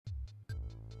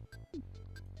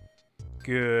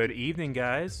Good evening,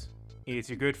 guys. It's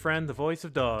your good friend, the Voice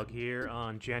of Dog, here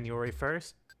on January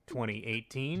 1st,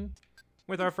 2018,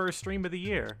 with our first stream of the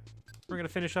year. We're gonna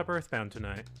finish up Earthbound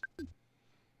tonight.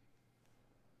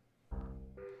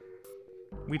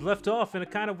 We left off in a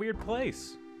kind of weird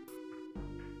place.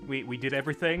 We did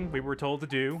everything we were told to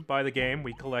do by the game.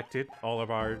 We collected all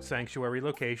of our sanctuary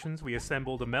locations, we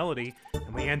assembled a melody,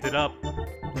 and we ended up...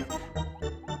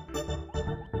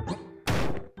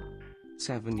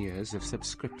 7 years of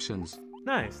subscriptions.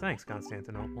 Nice, thanks,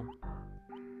 Constantinople.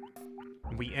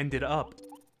 We ended up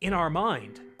in our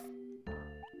mind.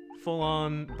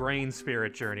 Full-on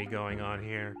brain-spirit journey going on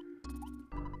here.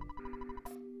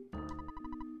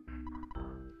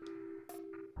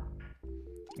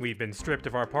 We've been stripped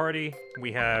of our party.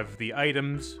 We have the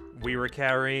items we were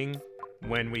carrying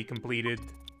when we completed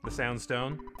the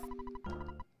Soundstone.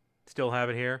 Still have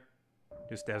it here,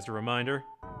 just as a reminder.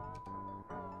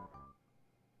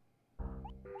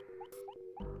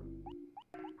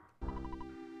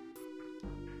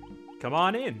 Come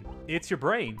on in. It's your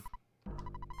brain.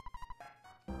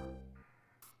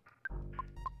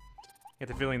 Get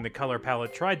the feeling the color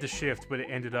palette tried to shift, but it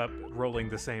ended up rolling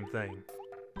the same thing.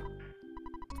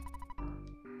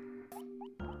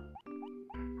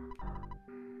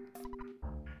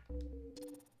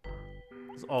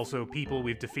 There's also people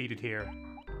we've defeated here.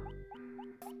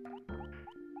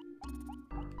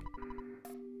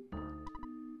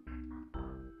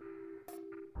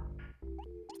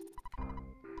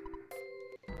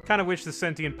 Kind of wish the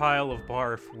sentient pile of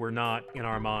barf were not in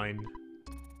our mind.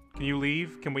 Can you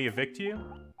leave? Can we evict you?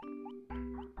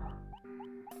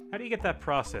 How do you get that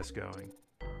process going?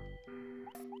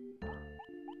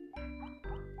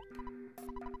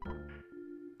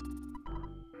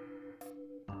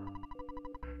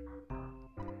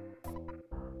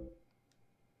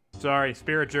 Sorry,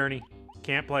 Spirit Journey.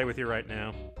 Can't play with you right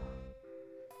now.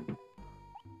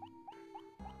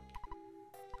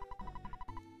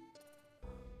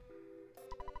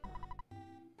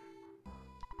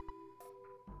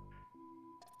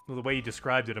 Well, the way you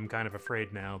described it, I'm kind of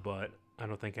afraid now, but I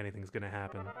don't think anything's gonna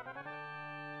happen.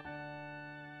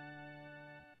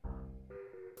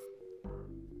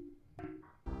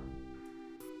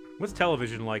 What's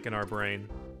television like in our brain?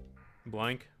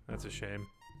 Blank? That's a shame.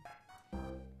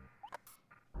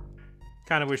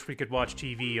 Kind of wish we could watch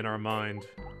TV in our mind.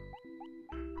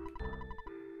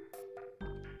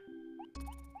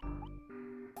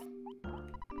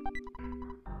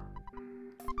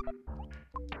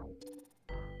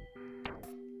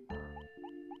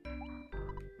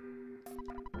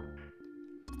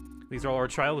 These are all our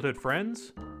childhood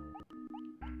friends?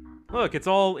 Look, it's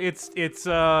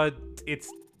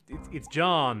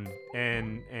John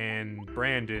and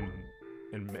Brandon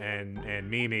and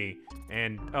Mimi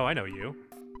and oh, I know you.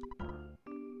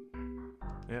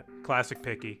 Yeah, classic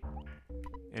Picky.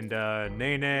 And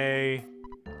Nene.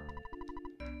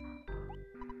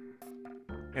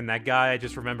 And that guy I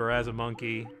just remember as a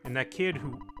monkey. And that kid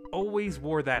who always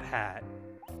wore that hat.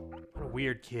 What a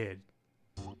weird kid.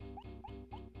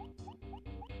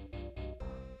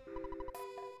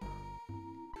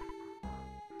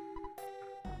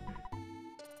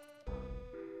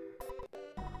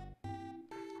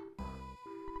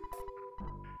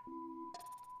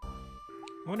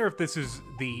 I wonder if this is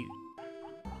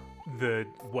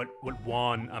what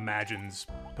Juan imagines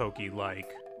Pokey like,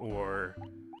 or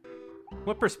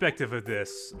what perspective of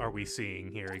this are we seeing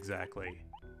here exactly?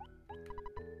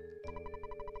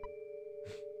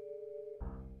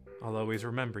 I'll always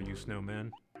remember you,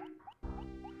 snowman.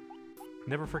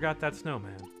 Never forgot that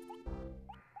snowman.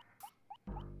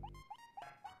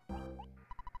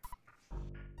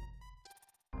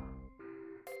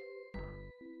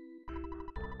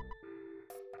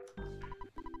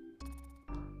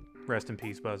 Rest in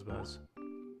peace, Buzz Buzz.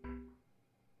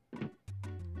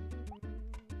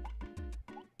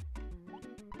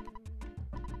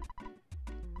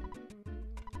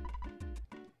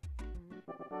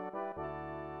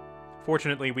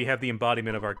 Fortunately, we have the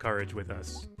embodiment of our courage with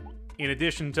us. In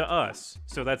addition to us,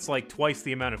 so that's like twice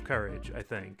the amount of courage, I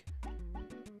think.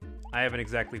 I haven't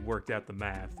exactly worked out the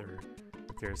math, or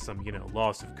if there's some, you know,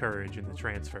 loss of courage in the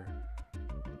transfer.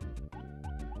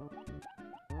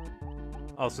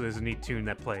 Also, there's a neat tune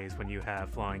that plays when you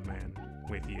have Flying Man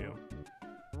with you.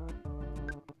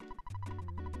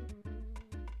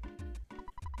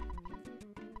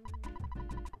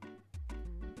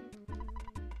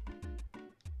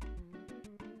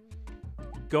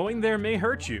 Going there may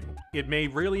hurt you. It may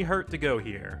really hurt to go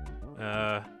here.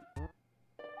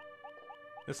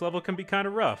 This level can be kind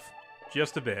of rough.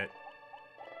 Just a bit.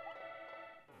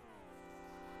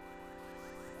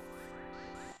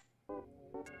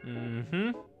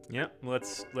 Mm-hmm. Yep,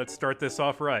 let's start this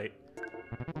off right.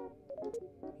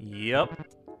 Yep.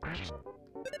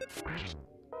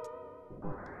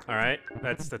 Alright,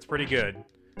 that's pretty good.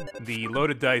 The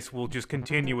loaded dice will just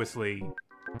continuously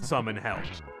summon help.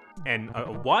 And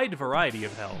a wide variety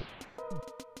of help.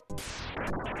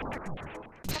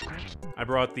 I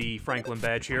brought the Franklin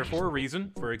badge here for a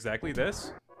reason, for exactly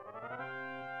this.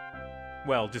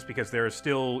 Well, just because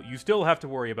you still have to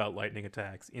worry about lightning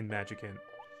attacks in Magicant.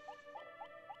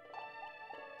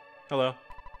 Hello.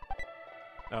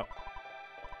 Oh.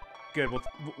 Good,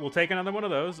 we'll take another one of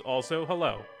those. Also,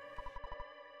 hello.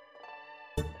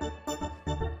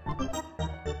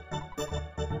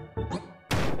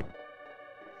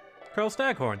 Curl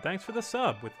Staghorn, thanks for the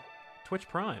sub with Twitch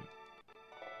Prime.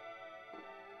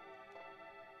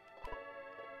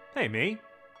 Hey, me.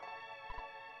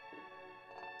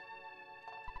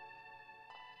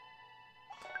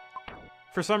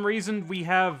 For some reason, we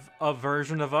have a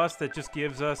version of us that just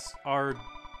gives us our...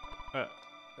 a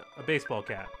baseball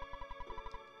cap.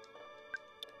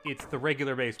 It's the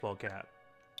regular baseball cap.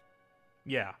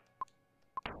 Yeah.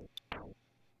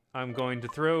 I'm going to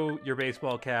throw your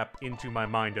baseball cap into my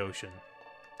mind ocean.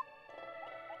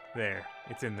 There.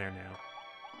 It's in there now.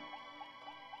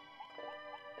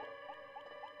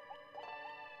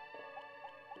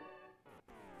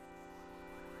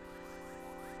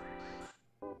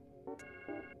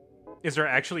 Is there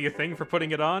actually a thing for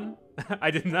putting it on?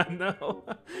 I did not know.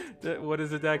 What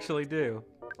does it actually do?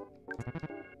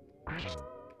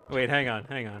 Wait, hang on.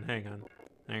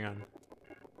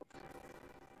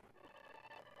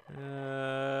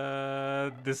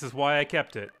 This is why I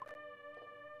kept it.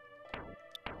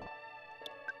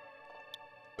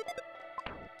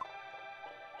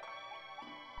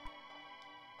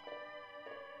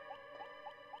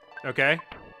 Okay.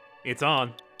 It's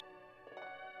on.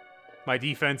 My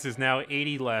defense is now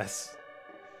 80 less.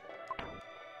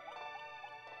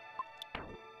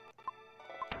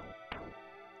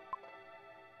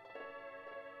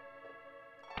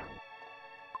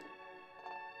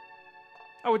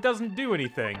 Oh, it doesn't do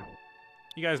anything.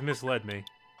 You guys misled me.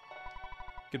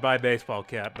 Goodbye, baseball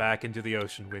cap. Back into the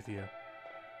ocean with you.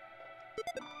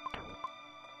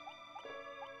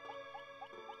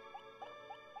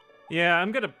 Yeah,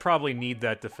 I'm gonna probably need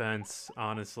that defense,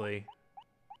 honestly.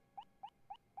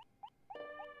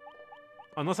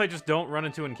 Unless I just don't run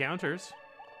into encounters.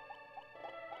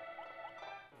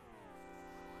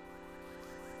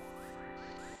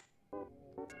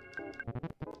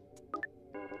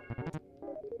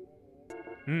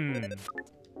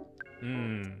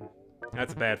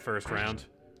 That's a bad first round.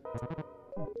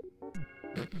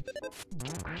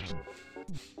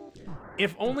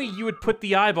 If only you had put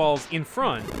the eyeballs in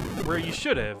front, where you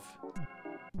should have.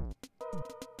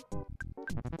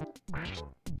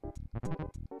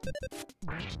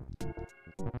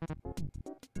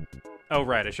 Oh,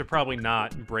 right, I should probably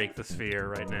not break the sphere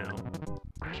right now.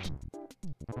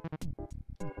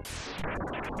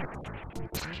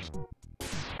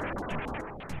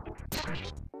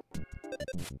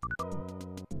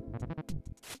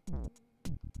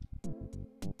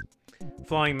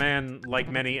 Flying Man, like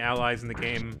many allies in the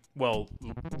game, well,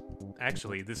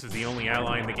 actually, this is the only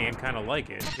ally in the game kind of like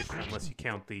it, unless you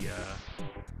count the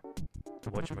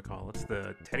whatchamacallits,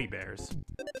 the teddy bears.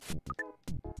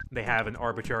 They have an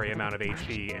arbitrary amount of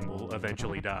HP and will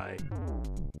eventually die.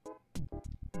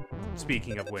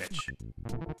 Speaking of which.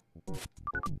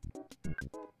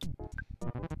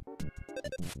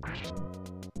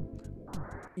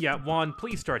 Yeah, Juan,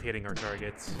 please start hitting our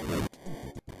targets.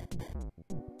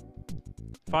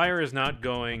 Fire is not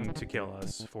going to kill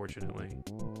us, fortunately.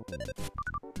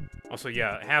 Also,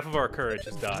 yeah, half of our courage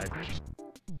has died.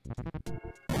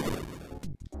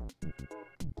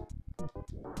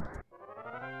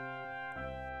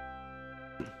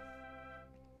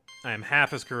 I am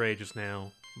half as courageous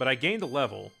now, but I gained a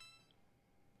level.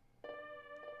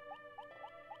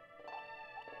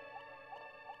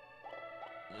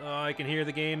 I can hear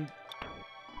the game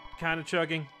kind of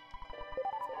chugging.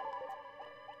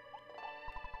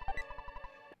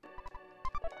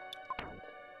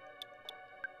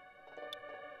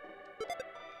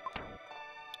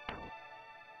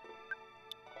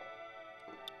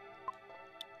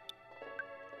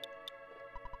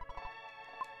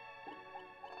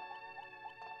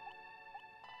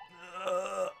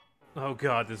 Oh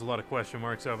god, there's a lot of question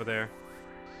marks over there.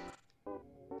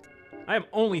 I am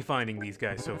only finding these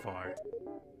guys so far.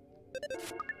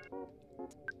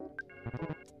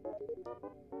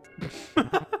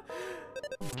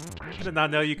 I did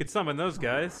not know you could summon those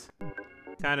guys.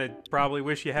 Kinda probably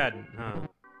wish you hadn't, huh?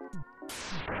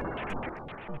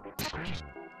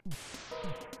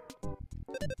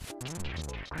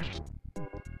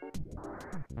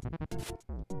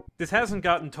 This hasn't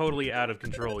gotten totally out of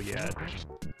control yet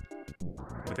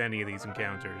with any of these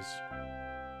encounters.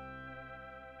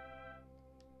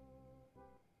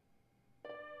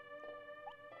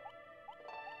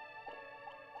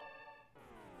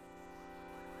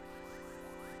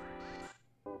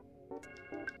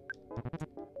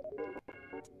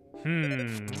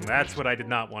 That's what I did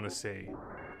not want to see.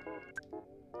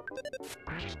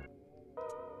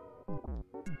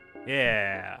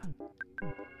 Yeah.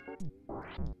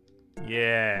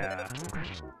 Yeah.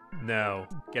 No.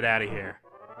 Get out of here.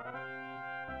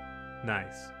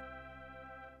 Nice.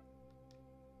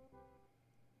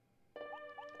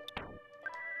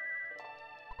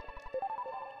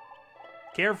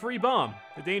 Carefree bomb.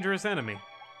 A dangerous enemy.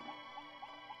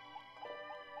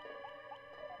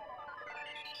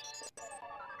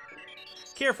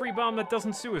 Carefree bomb that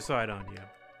doesn't suicide on you.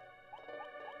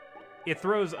 It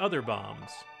throws other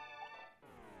bombs.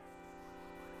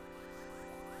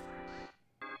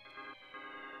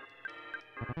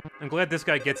 I'm glad this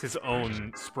guy gets his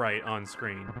own sprite on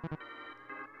screen.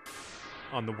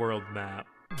 On the world map.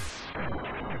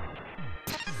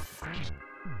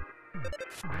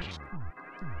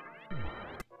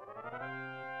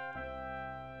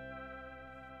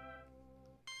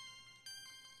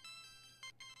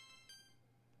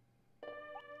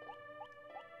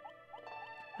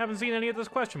 Haven't seen any of those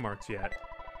question marks yet.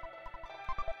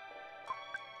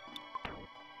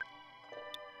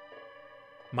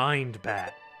 Mind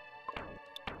bat.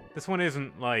 This one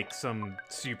isn't like some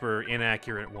super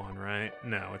inaccurate one, right?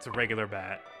 No, it's a regular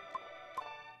bat.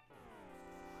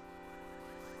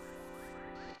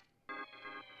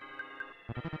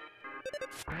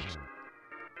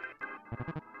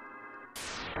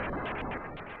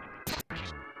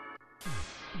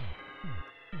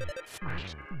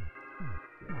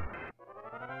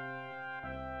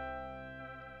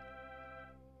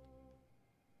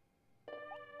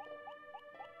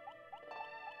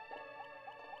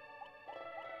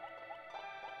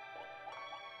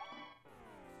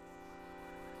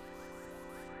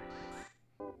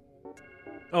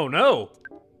 Oh no!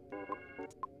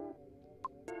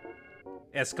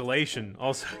 Escalation.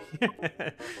 Also,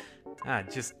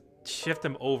 just shift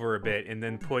them over a bit and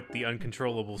then put the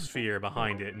uncontrollable sphere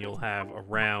behind it and you'll have a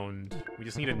round. We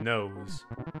just need a nose.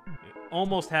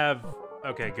 Almost have...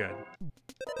 Okay, good.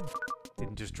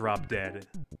 Didn't just drop dead.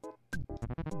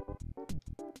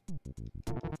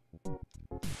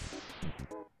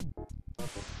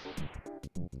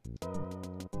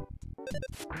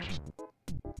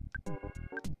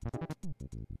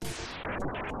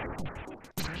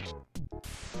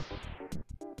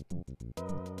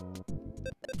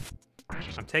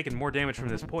 I'm taking more damage from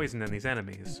this poison than these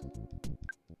enemies.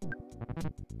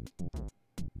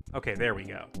 Okay, there we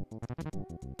go.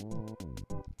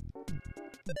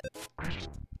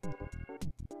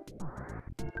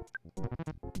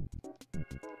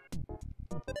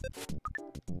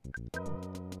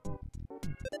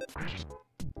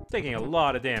 Taking a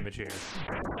lot of damage here.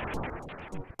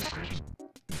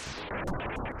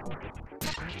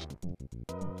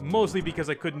 Mostly because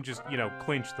I couldn't just, you know,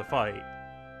 clinch the fight.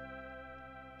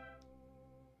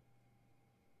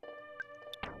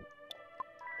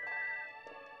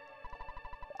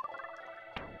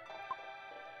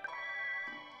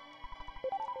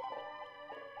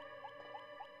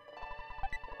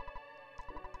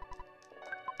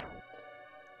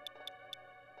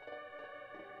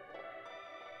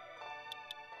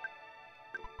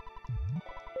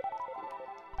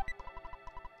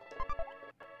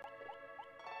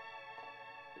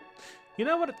 You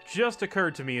know what just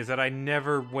occurred to me is that I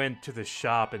never went to the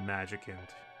shop in Magicant.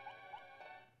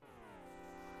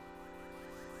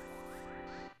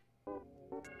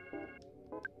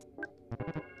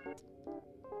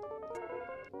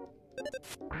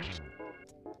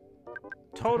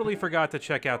 Totally forgot to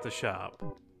check out the shop.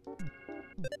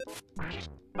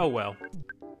 Oh well.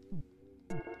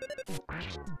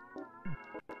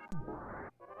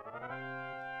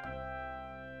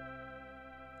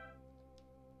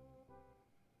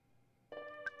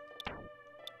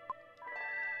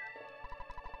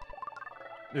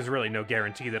 There's really no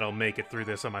guarantee that I'll make it through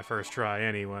this on my first try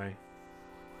anyway.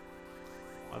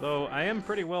 Although, I am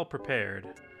pretty well prepared.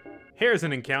 Here's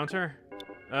an encounter.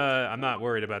 I'm not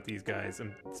worried about these guys.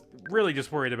 I'm really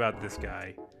just worried about this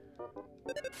guy.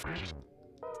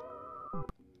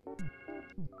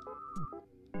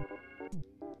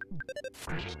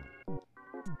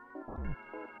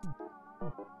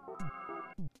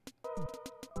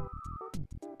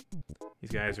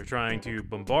 These guys are trying to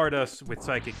bombard us with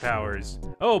psychic powers.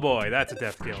 Oh boy, that's a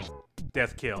death kill.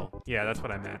 Death kill. Yeah, that's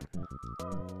what I meant.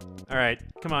 Alright,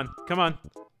 come on, come on.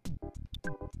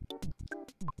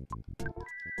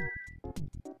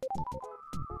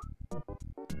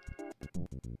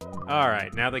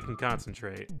 Alright, now they can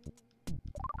concentrate.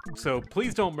 So,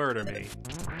 please don't murder me.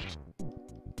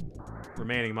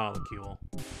 Remaining molecule.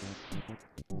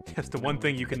 That's the one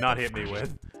thing you cannot hit me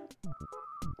with.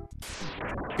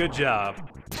 Good job.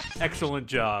 Excellent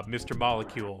job, Mr.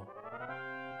 Molecule.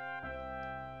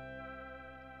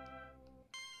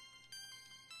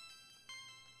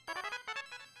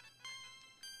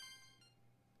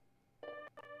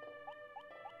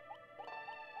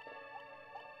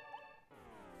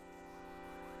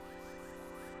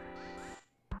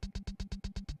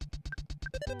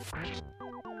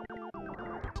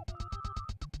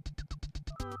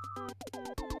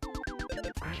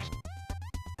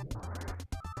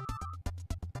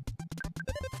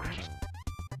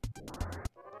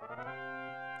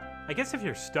 I guess if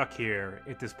you're stuck here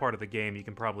at this part of the game, you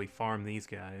can probably farm these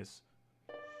guys.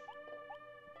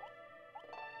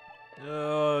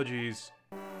 Oh, jeez.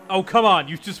 Oh, come on!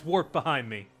 You just warped behind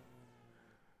me.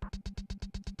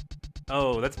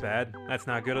 Oh, that's bad. That's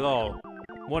not good at all.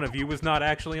 One of you was not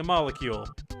actually a molecule.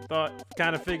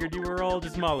 Kinda figured you were all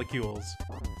just molecules.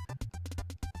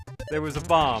 There was a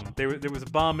bomb. There was a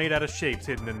bomb made out of shapes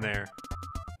hidden in there.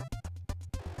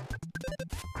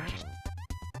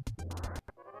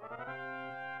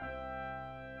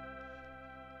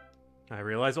 I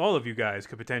realize all of you guys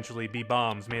could potentially be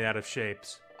bombs made out of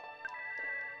shapes.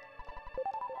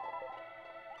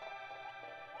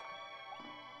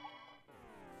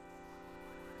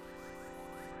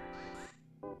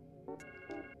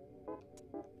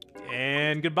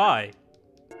 And goodbye.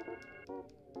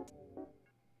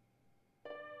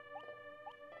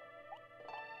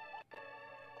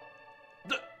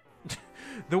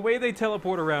 The way they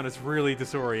teleport around is really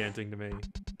disorienting to me.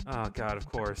 Oh god, of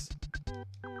course.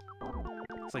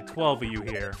 It's like 12 of you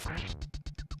here.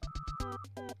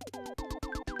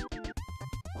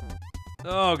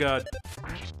 Oh god.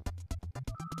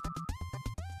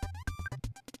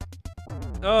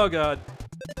 Oh god.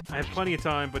 I have plenty of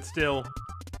time, but still.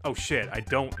 Oh shit, I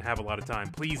don't have a lot of time.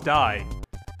 Please die.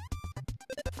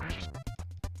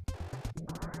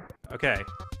 Okay.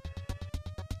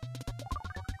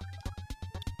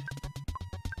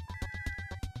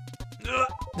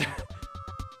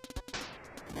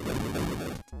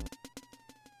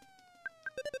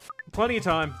 Plenty of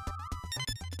time.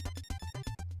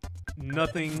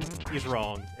 Nothing is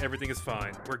wrong. Everything is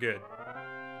fine. We're good.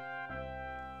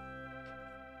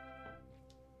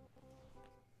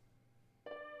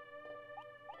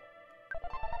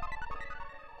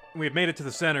 We've made it to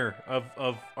the center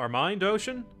of our mind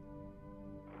ocean.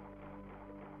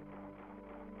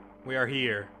 We are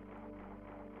here.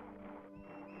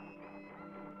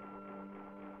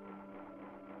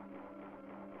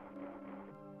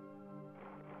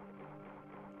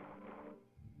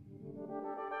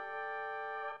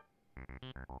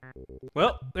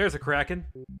 Well, there's a Kraken.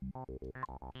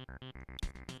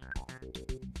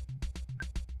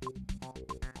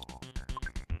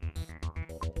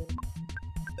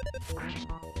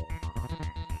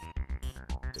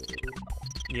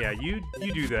 Yeah, you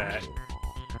do that.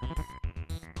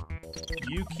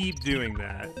 You keep doing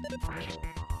that.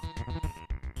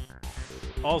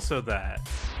 Also that.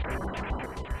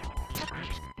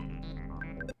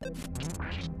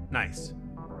 Nice.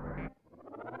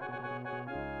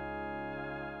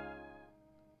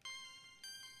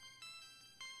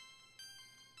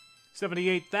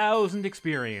 $78,000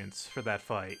 experience for that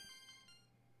fight.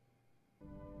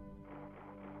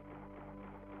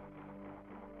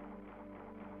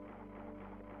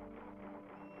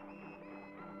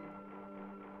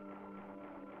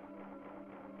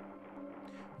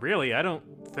 Really, I don't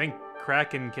think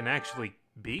Kraken can actually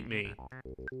beat me.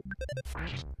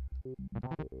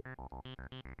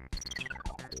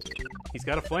 He's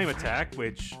got a flame attack,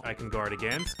 which I can guard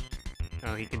against.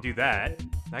 Oh, he can do that.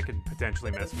 That could potentially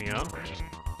mess me up.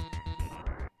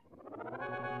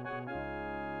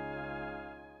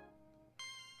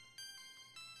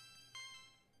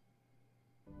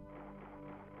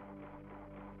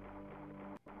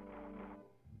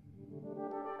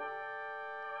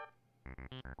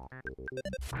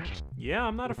 Yeah,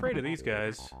 I'm not afraid of these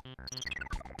guys.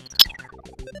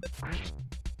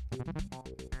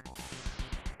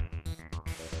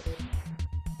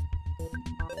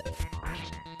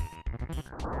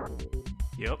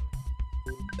 Yep.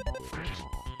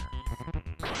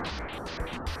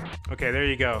 Okay, there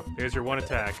you go. There's your one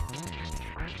attack.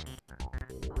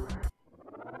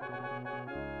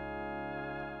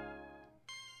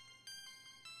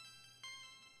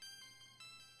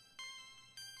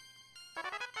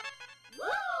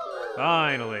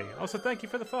 Finally. Also, thank you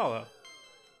for the follow.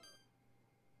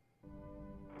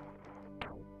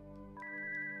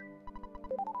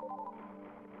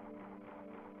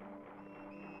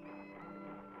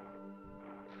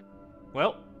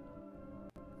 Well.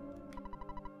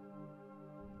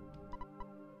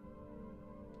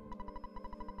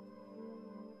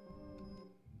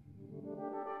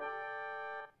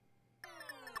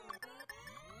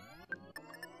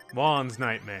 Juan's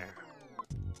Nightmare.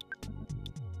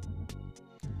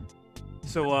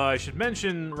 So, I should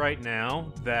mention right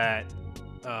now that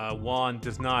Juan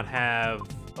does not have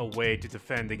a way to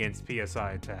defend against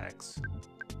PSI attacks.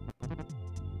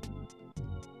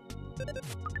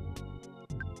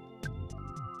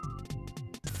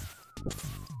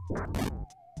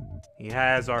 He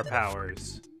has our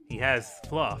powers. He has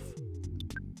fluff.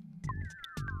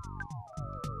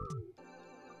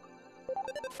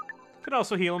 Could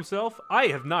also heal himself. I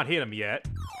have not hit him yet.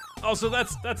 Also,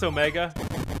 that's Omega.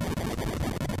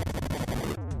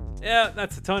 Yeah,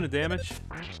 that's a ton of damage.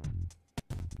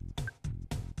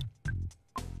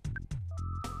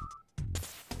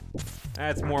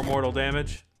 That's more mortal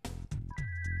damage.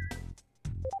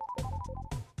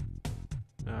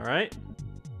 Alright.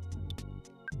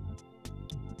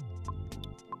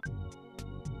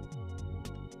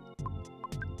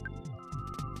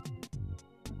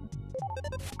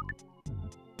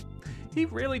 He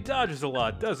really dodges a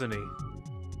lot, doesn't he?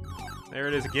 There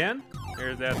it is again.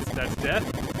 That's death.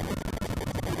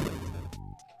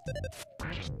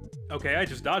 Okay, I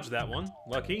just dodged that one.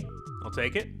 Lucky. I'll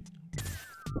take it.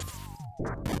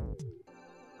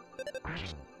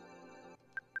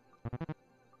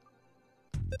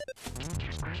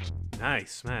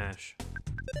 Nice smash.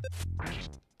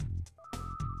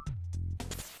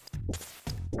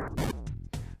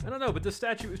 I don't know, but this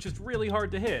statue is just really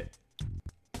hard to hit.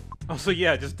 Also,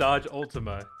 yeah, just dodge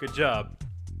Ultima. Good job.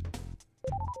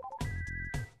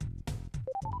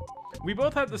 We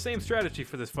both have the same strategy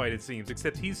for this fight, it seems,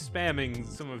 except he's spamming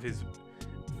some of his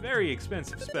very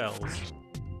expensive spells.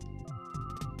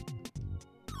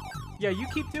 Yeah, you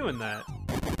keep doing that.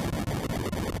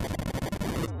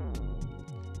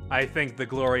 I think the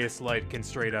Glorious Light can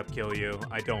straight up kill you.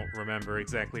 I don't remember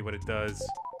exactly what it does.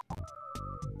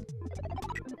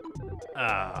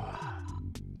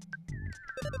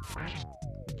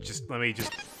 Let me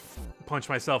just punch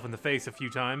myself in the face a few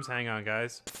times. Hang on,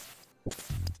 guys.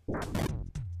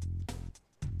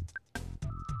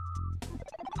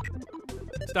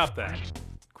 Stop that.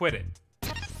 Quit it.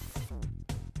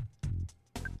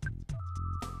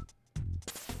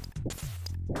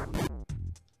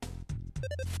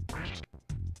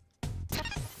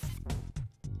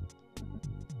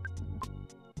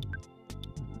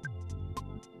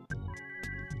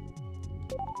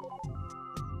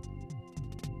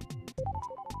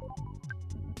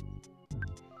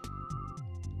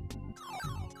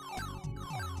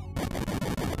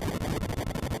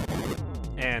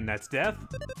 And that's death.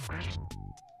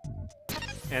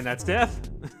 And that's death.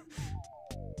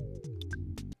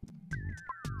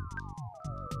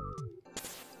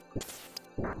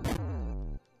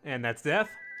 And that's death.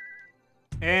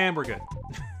 And we're good.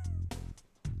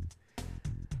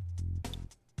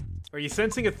 Are you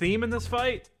sensing a theme in this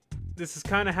fight? This is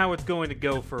kind of how it's going to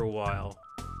go for a while.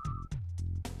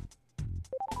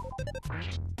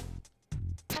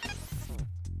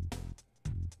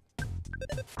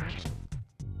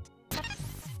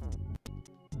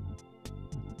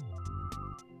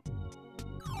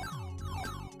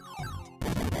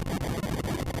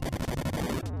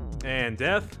 And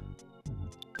death.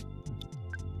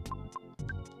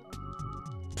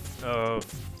 Oh.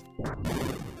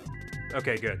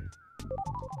 Okay, good.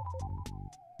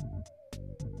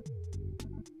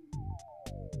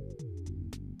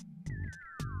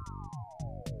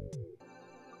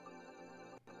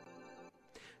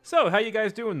 So, how you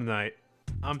guys doing tonight?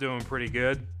 I'm doing pretty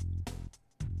good.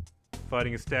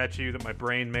 Fighting a statue that my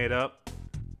brain made up.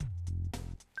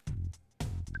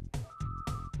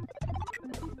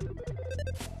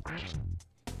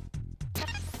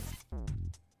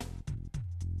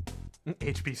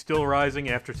 HP still rising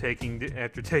after taking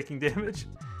damage.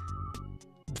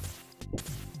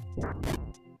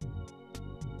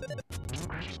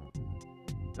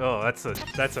 Oh, that's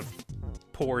a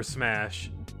poor smash.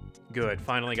 Good,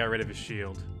 finally got rid of his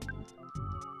shield.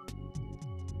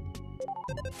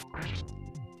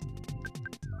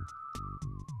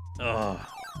 Ugh.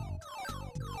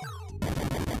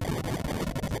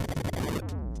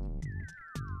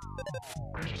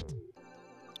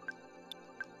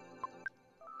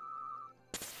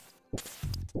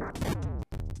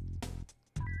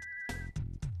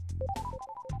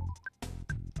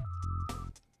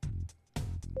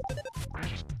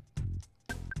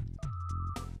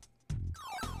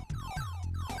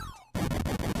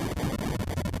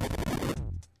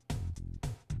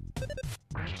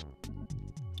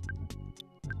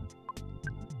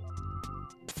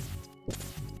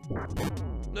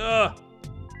 Ugh!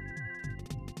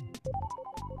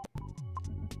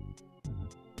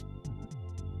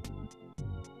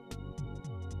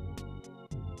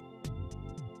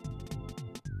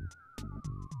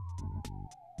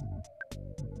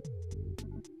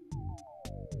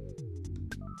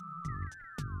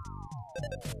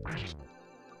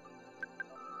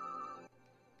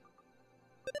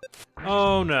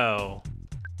 Oh no.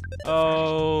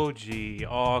 Oh gee.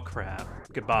 Oh crap.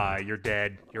 Goodbye, you're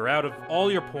dead. You're out of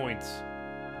all your points.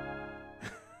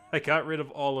 I got rid of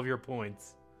all of your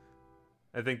points.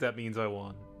 I think that means I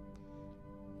won.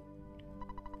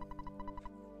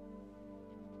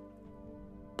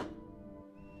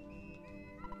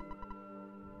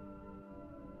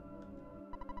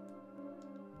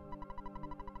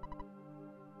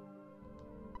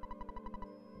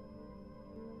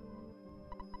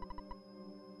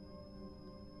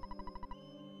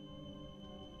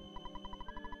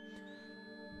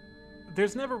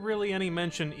 There's never really any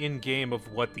mention in-game of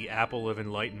what the Apple of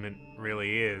Enlightenment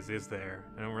really is there?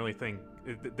 I don't really think...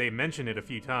 They mention it a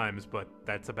few times, but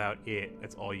that's about it.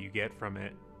 That's all you get from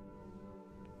it.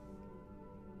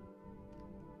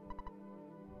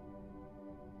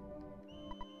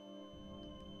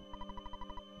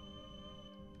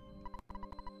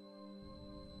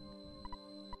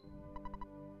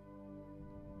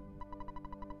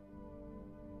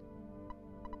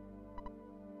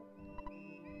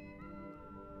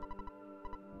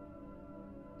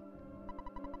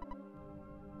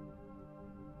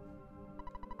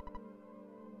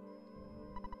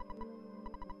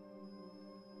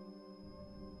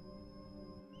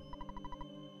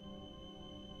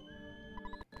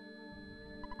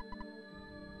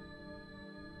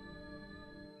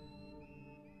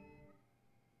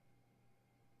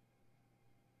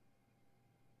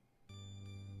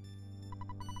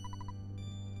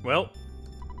 Well,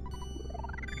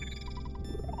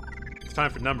 it's time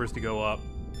for numbers to go up.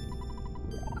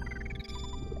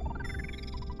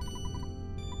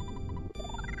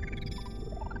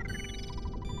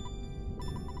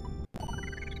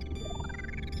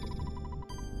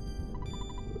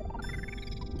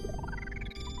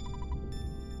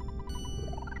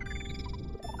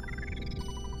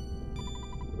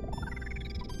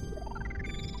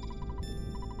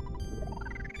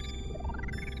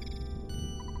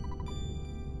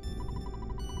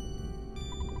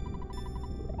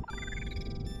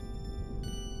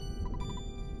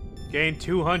 Gain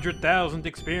 200,000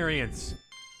 experience.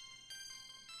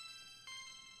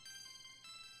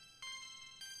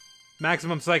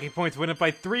 Maximum psychic points went up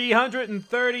by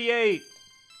 338.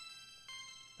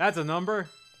 That's a number.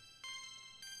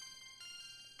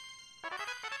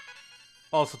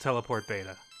 Also teleport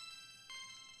beta.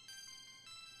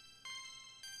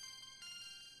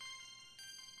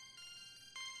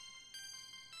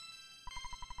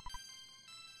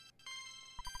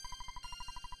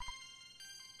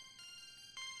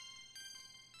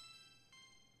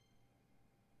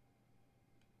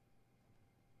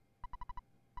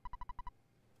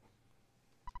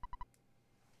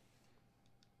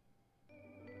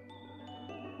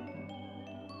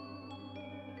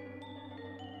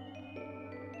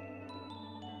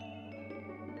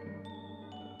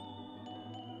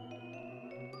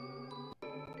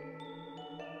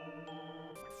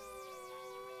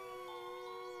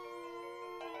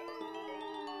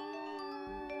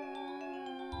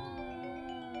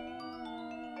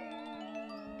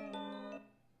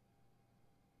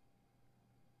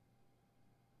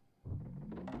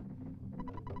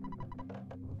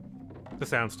 The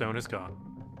Soundstone is gone.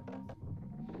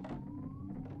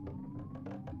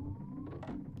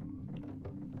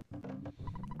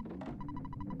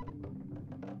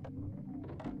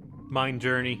 Mind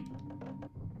Journey.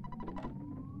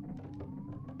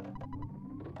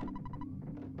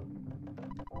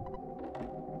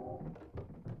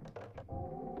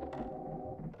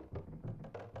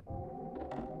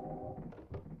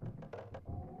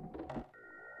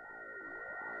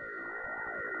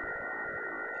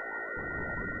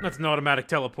 That's an automatic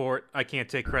teleport. I can't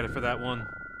take credit for that one.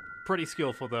 Pretty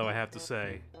skillful, though, I have to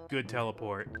say. Good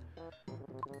teleport.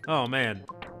 Oh, man.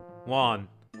 Juan.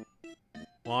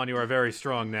 Juan, you are very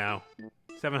strong now.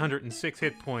 706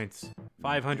 hit points.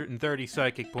 530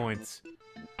 psychic points.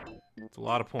 It's a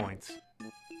lot of points.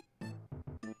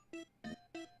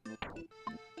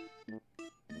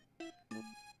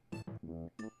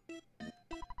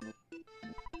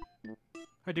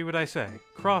 I do what I say.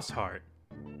 Cross heart.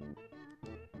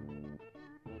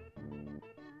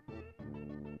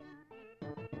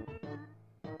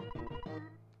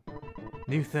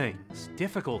 New things,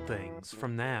 difficult things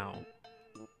from now.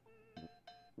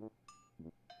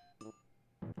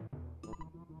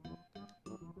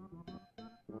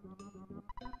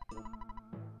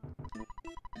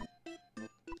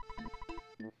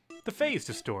 The phase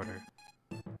distorter.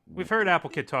 We've heard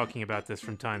AppleKit talking about this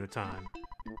from time to time.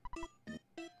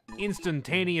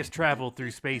 Instantaneous travel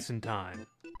through space and time.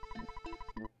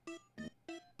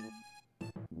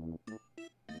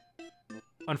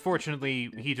 Unfortunately,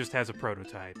 he just has a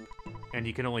prototype, and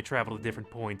he can only travel to different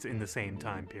points in the same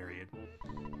time period.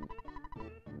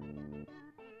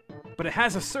 But it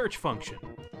has a search function.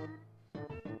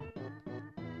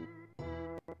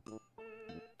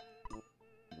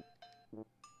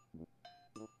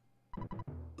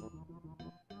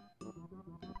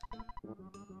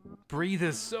 Breathe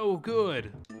is so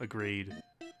good. Agreed.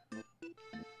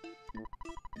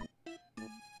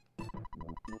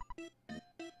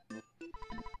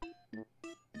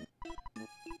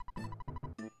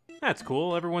 That's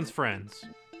cool. Everyone's friends.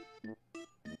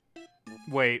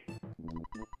 Wait.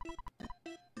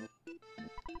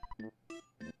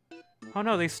 Oh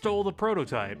no, they stole the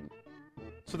prototype.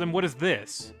 So then what is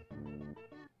this?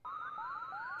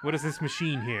 What is this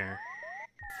machine here?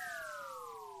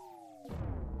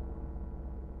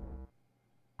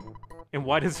 And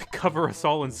why does it cover us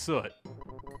all in soot?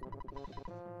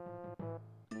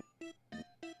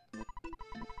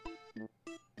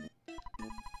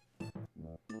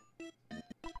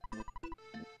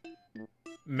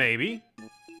 Maybe.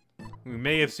 We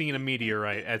may have seen a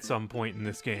meteorite at some point in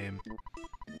this game.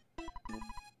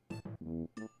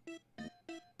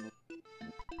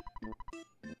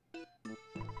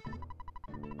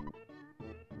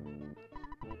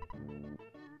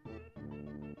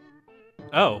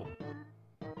 Oh.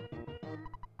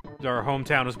 Our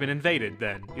hometown has been invaded,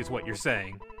 then, is what you're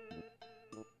saying.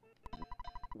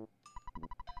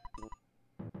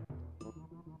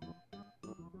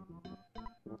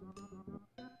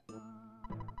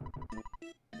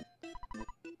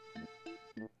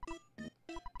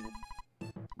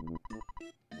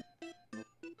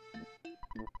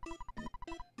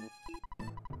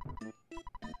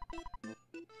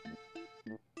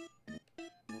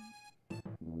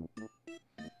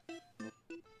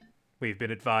 We've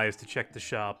been advised to check the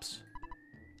shops.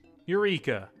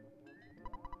 Eureka!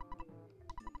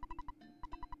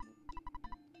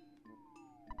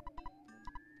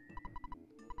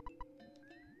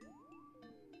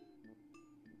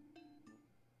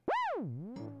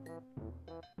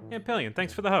 Ampelion,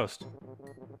 thanks for the host.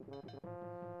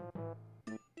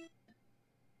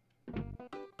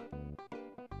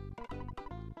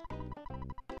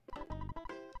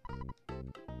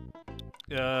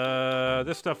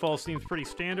 This stuff all seems pretty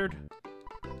standard.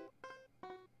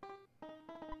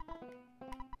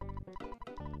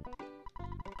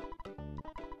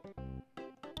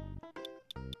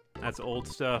 That's old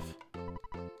stuff.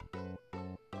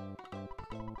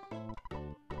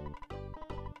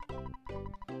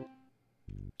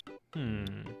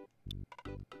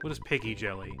 What is piggy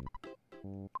jelly?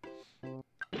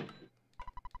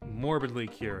 Morbidly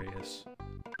curious.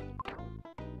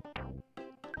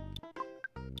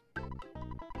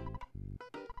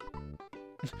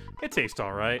 It tastes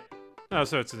alright. Oh,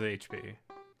 so it's an HP.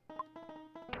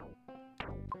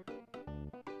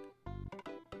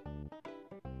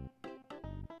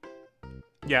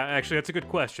 Yeah, actually, that's a good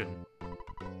question.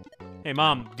 Hey,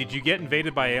 Mom, did you get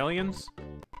invaded by aliens?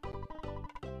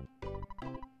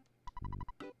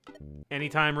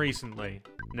 Anytime recently?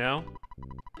 No?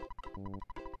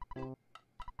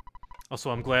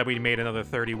 Also, I'm glad we made another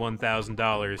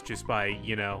 $31,000 just by,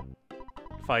 you know,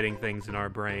 fighting things in our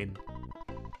brain.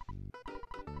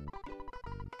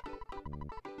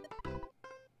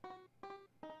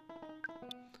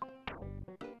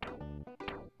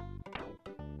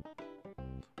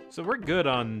 So we're good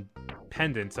on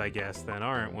pendants, I guess, then,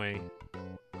 aren't we?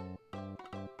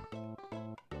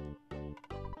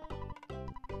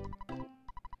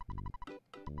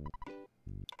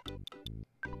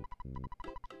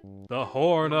 The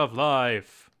Horn of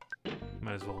Life!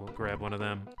 Might as well grab one of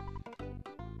them.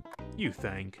 You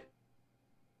think.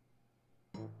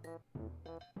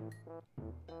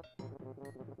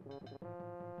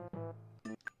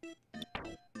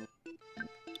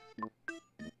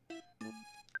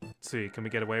 Let's see, can we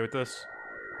get away with this?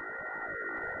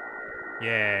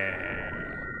 Yeah!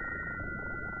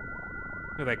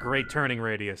 Look at that great turning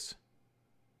radius.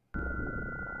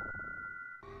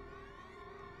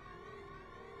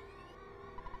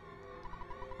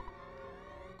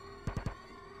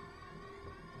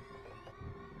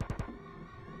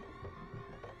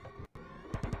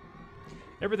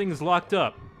 Everything is locked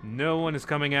up. No one is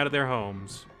coming out of their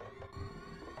homes.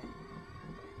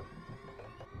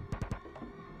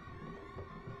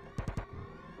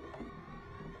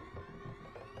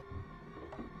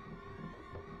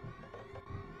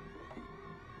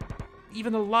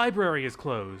 Even the library is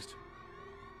closed.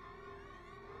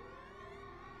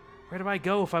 Where do I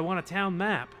go if I want a town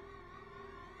map?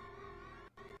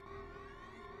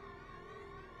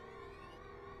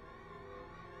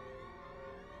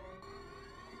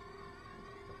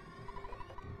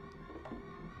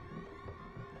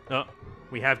 Oh,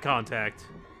 we have contact.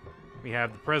 We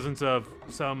have the presence of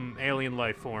some alien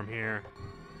life form here.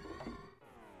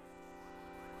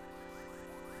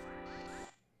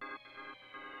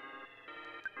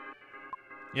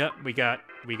 Yep, we got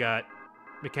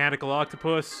mechanical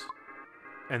octopus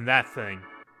and that thing.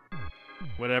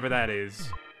 Whatever that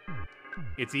is.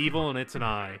 It's evil and it's an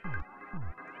eye.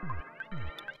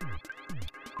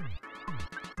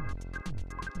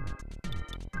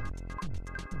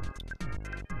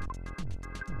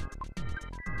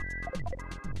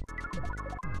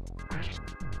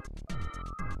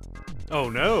 Oh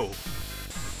no!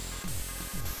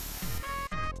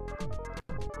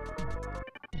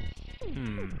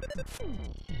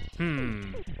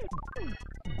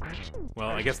 Well,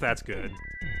 I guess that's good.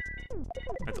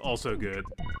 That's also good.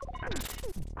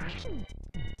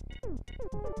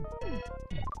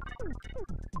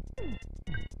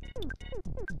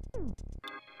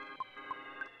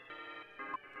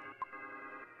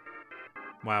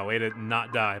 Wow, way to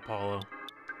not die, Apollo.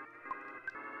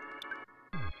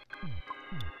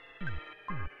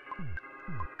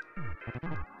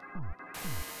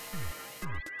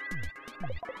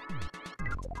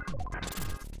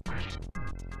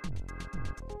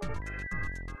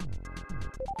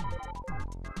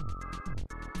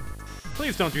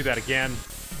 Please don't do that again.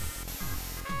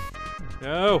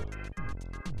 No.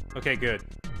 Okay, good.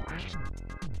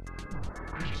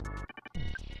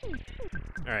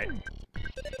 Alright.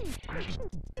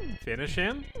 Finish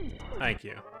him? Thank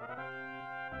you.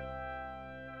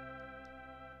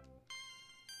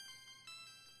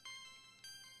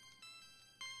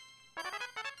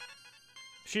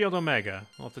 Shield Omega.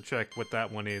 I'll have to check what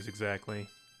that one is exactly.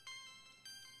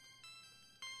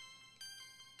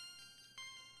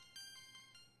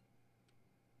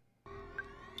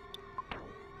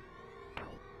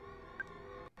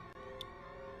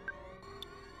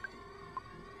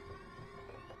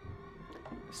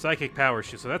 Psychic power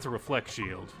shield, so that's a reflect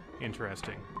shield.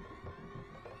 Interesting.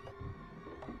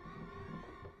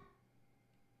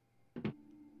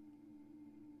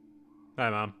 Hi,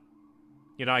 Mom.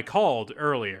 You know, I called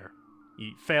earlier.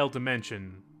 You failed to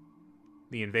mention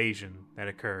the invasion that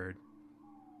occurred.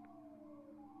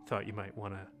 Thought you might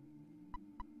want to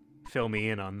fill me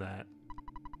in on that.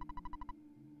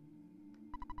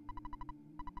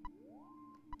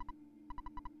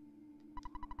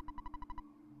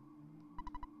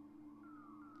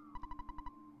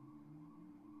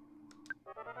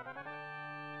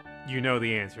 You know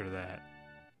the answer to that.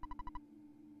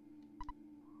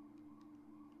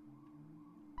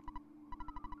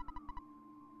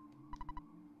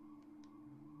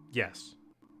 Yes.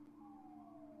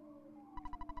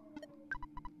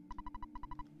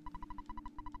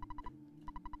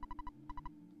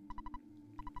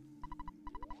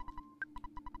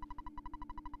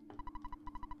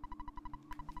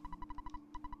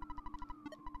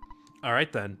 All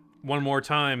right, then. One more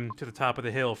time to the top of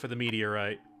the hill for the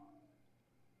meteorite.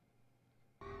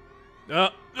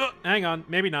 Hang on.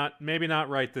 Maybe not. Maybe not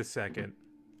right this second.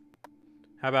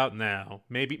 How about now?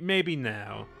 Maybe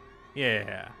now.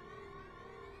 Yeah.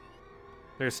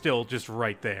 They're still just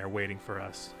right there waiting for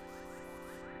us.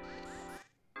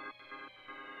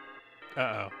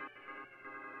 Uh-oh.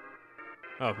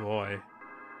 Oh, boy.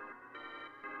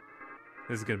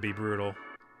 This is gonna be brutal.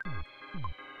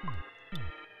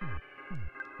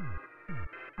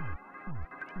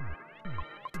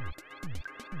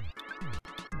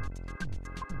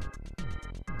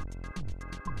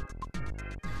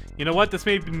 You know what? This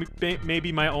may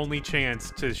be my only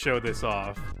chance to show this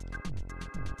off.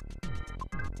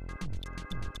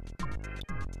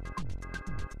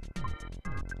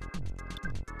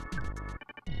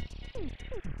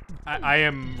 I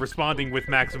am responding with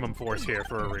maximum force here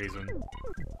for a reason.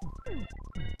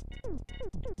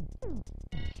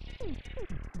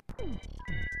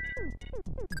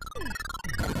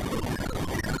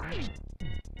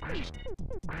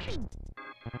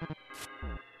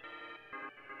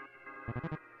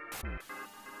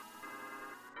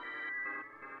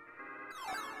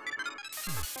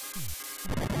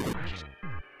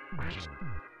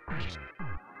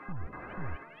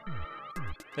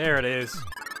 There it is.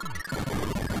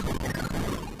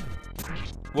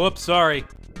 Whoops, sorry.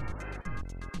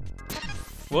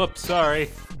 Whoops, sorry.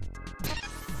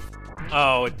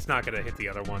 Oh, it's not gonna hit the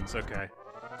other ones, okay.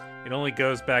 It only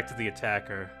goes back to the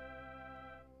attacker.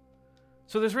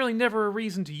 So there's really never a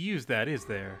reason to use that, is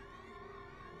there?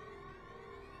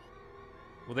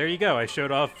 Well, there you go. I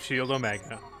showed off Shield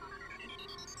Omega.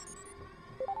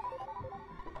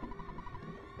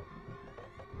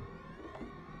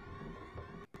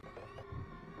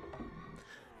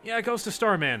 Yeah, it goes to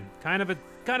Starman. Kind of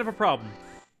a problem.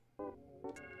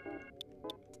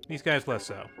 These guys less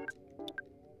so.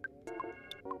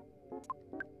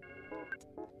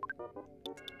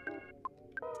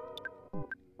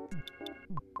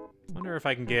 Wonder if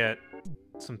I can get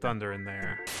some thunder in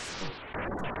there.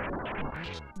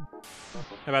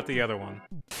 How about the other one?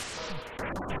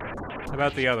 How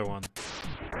about the other one?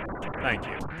 Thank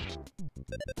you.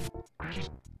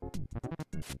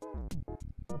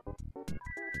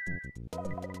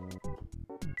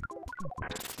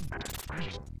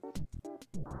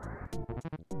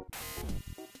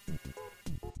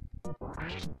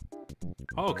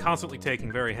 Oh, constantly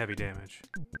taking very heavy damage.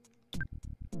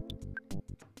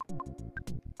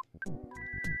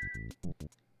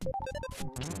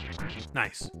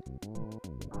 Nice.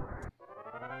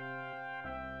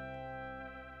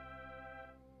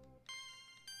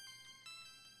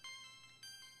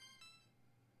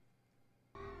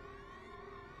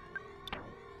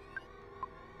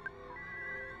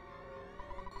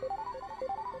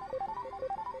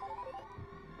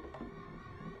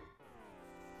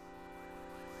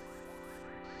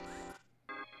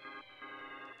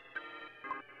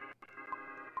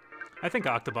 I think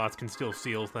Octobots can still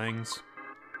seal things.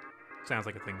 Sounds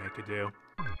like a thing they could do.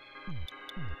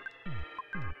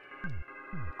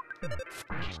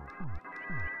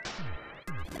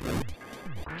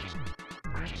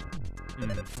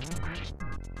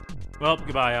 Well,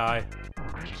 goodbye, Eye.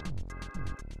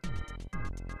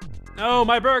 Oh,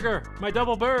 my burger! My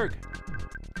double burg!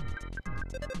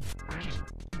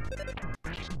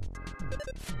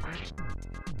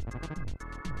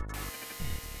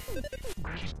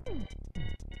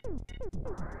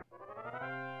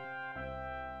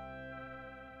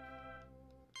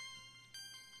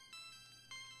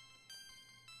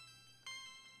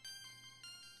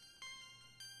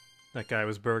 That guy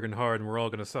was burging hard, and we're all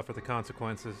gonna suffer the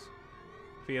consequences.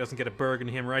 If he doesn't get a burg in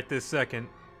him right this second.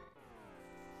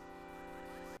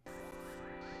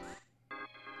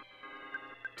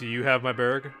 Do you have my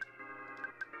burg?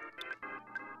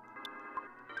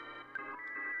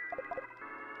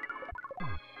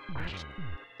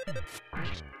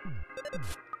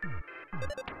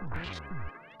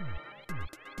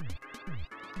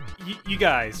 You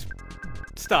guys,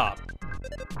 stop.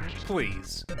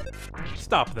 Please.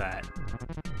 Stop that.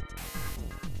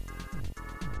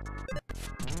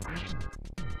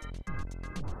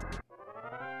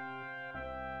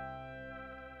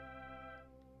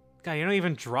 God, you don't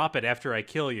even drop it after I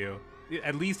kill you.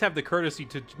 At least have the courtesy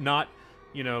to not,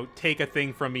 you know, take a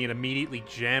thing from me and immediately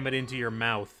jam it into your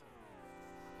mouth.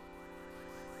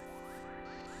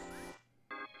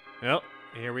 Well,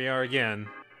 here we are again.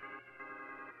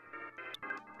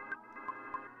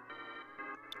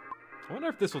 I wonder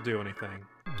if this will do anything.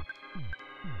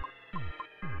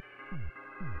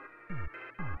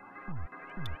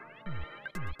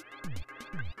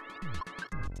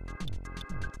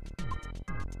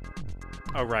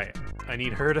 Oh, right. I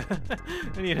need her to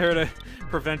I need her to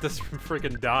prevent us from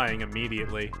freaking dying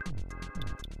immediately.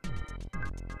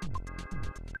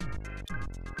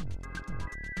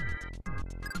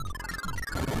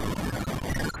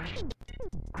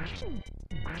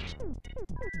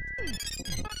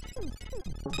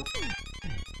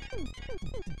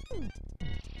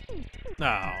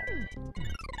 No.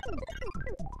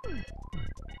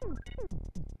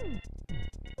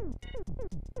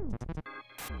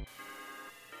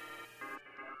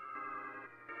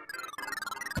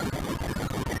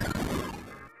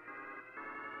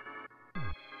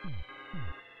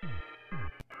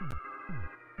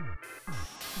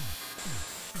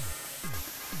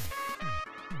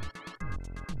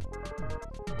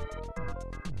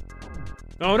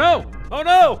 Oh no! Oh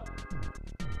no!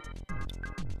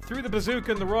 Threw the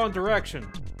bazooka in the wrong direction.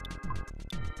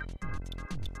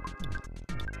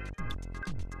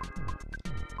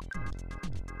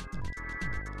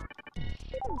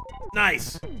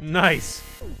 Nice! Nice!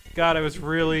 God, I was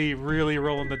really, really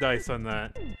rolling the dice on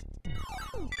that.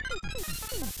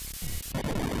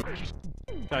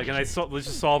 God, can I let's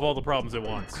just solve all the problems at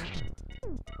once.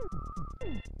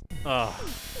 Ugh.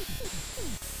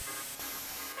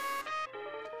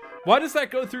 Why does that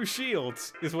go through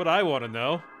shields, is what I want to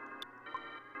know.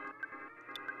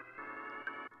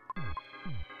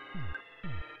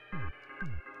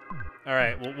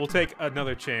 Alright, we'll take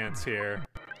another chance here.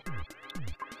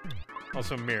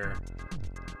 Also, mirror.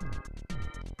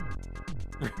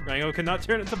 Rango cannot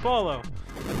turn into Bolo.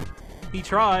 He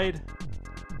tried.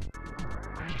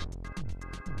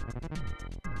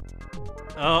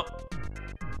 Oh.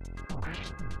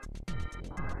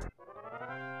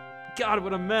 God,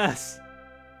 what a mess.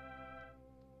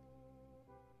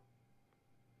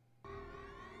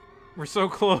 We're so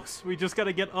close. We just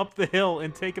gotta get up the hill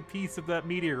and take a piece of that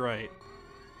meteorite.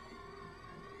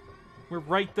 We're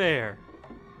right there.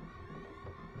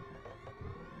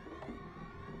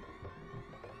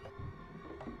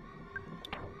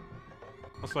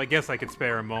 Also, I guess I could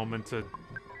spare a moment to...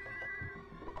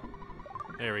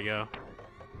 There we go.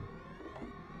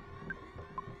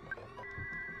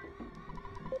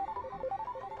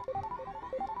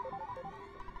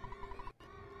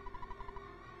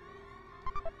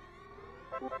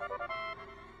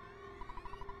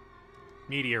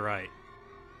 Meteorite.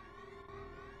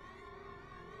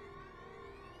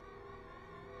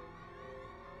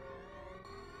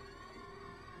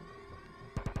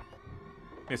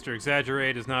 Mr.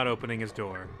 Exaggerate is not opening his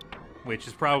door, which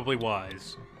is probably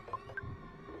wise.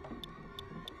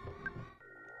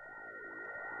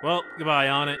 Well, goodbye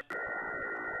on it.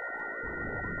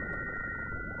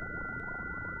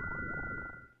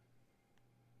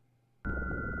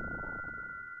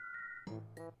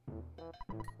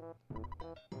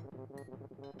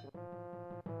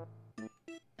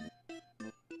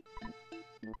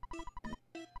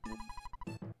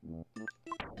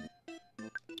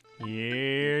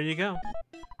 Here you go.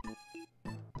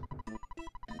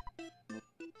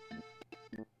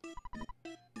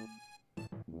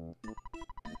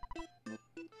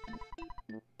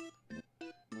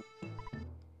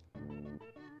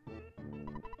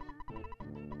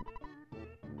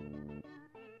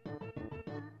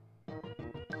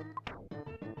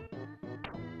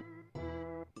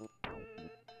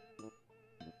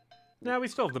 Now we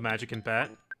still have the magic and bat.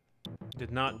 It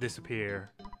did not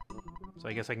disappear. So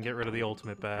I guess I can get rid of the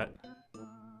ultimate bat.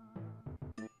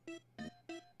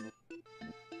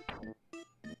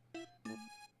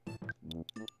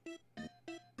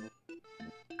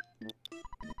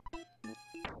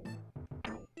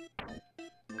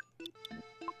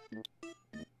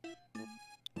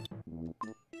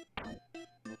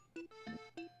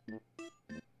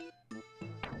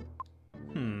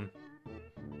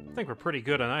 I think we're pretty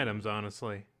good on items,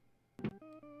 honestly.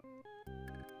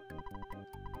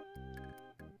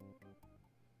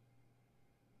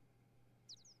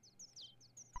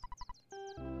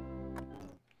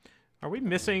 Are we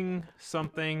missing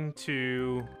something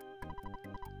to...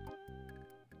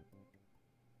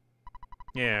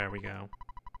 Yeah, there we go.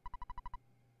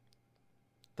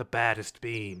 The baddest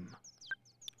beam.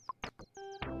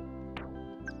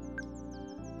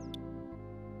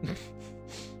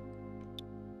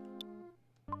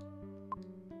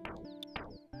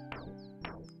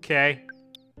 Okay.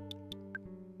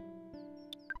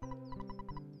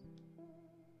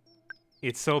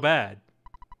 It's so bad.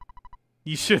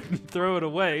 You shouldn't throw it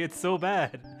away. It's so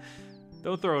bad.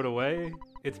 Don't throw it away.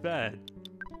 It's bad.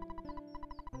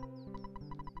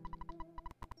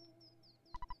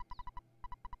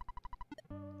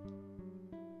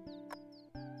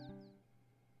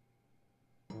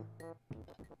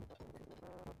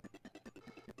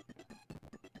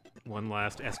 One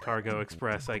last escargot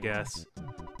express, I guess.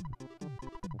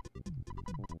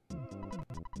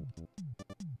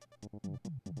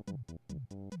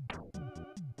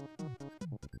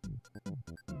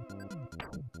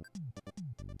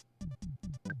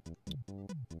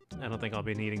 I don't think I'll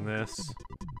be needing this.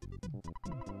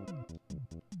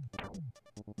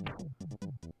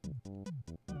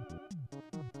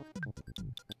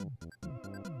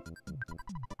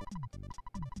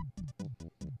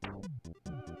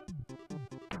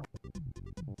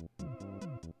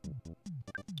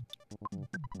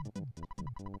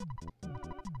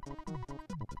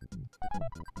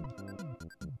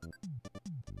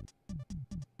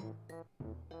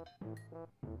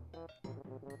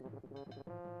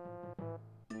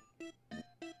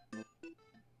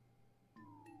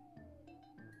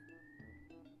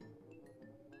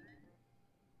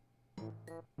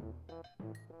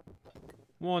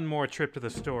 One more trip to the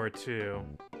store, too.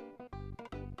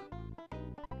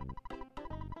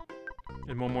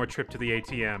 And one more trip to the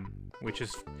ATM, which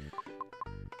is...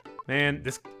 Man,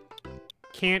 this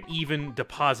can't even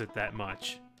deposit that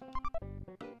much.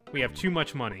 We have too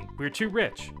much money. We're too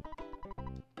rich.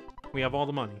 We have all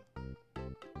the money.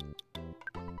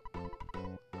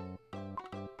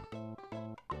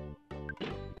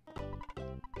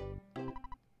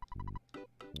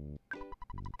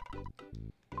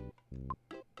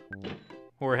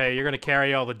 Jorge, you're gonna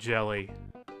carry all the jelly.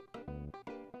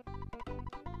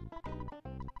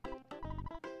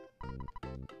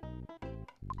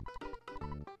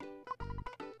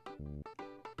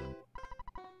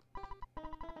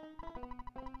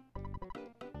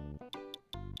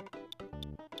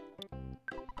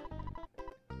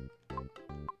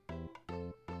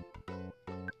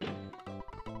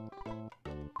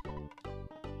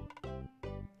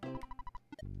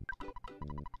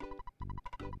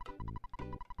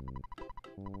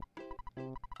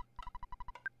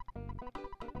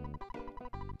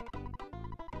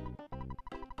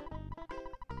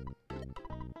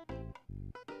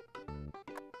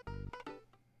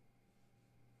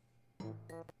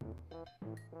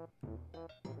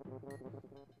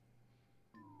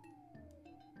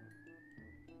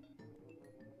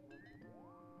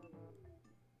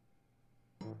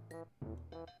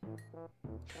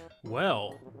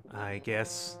 Well, I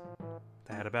guess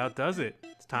that about does it.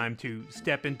 It's time to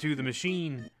step into the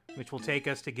machine, which will take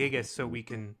us to Gigas so we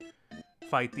can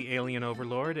fight the alien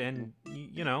overlord and,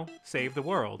 you know, save the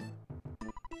world.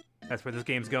 That's where this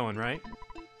game's going, right?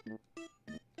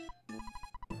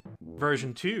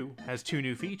 Version 2 has 2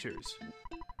 new features.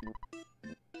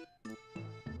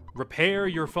 Repair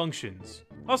your functions.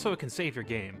 Also, it can save your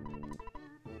game.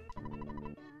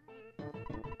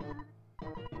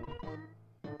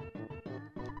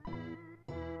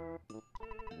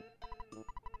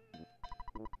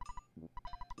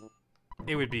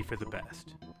 It would be for the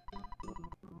best.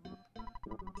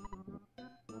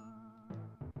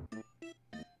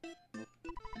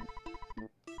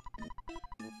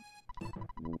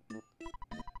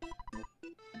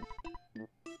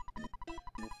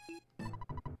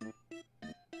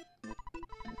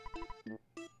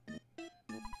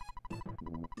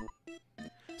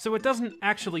 So it doesn't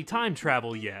actually time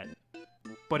travel yet,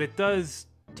 but it does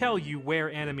tell you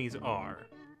where enemies are.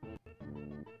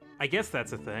 I guess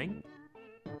that's a thing.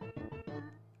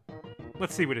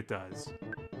 Let's see what it does.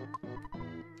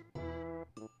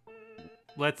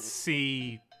 Let's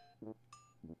see...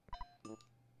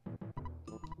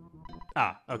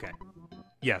 Ah, okay.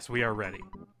 Yes, we are ready.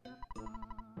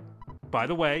 By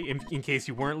the way, in case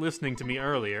you weren't listening to me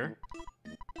earlier...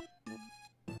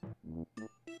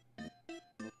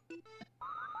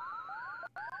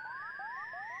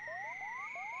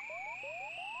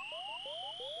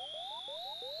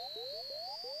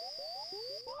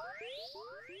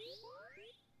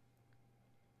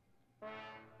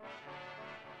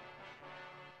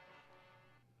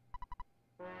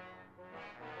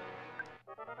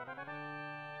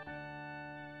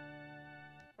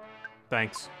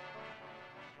 Thanks.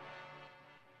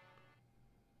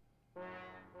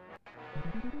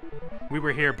 We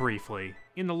were here briefly,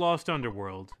 in the Lost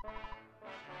Underworld.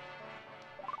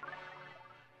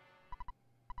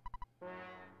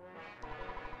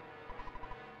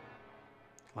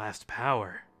 Last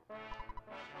power.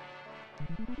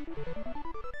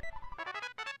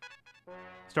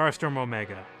 Starstorm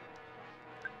Omega.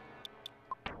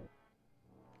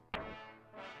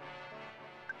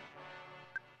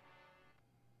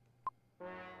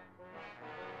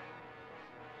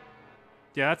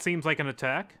 Yeah, that seems like an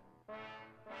attack.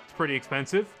 It's pretty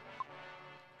expensive.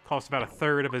 Costs about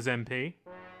 1/3 of his MP.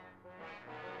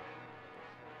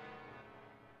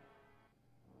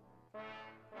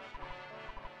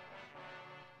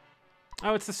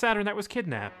 Oh, it's the Saturn that was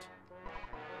kidnapped.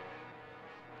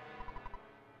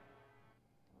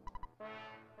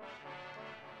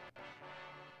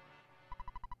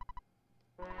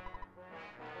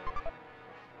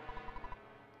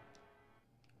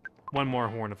 One more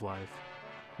Horn of Life.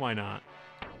 Why not?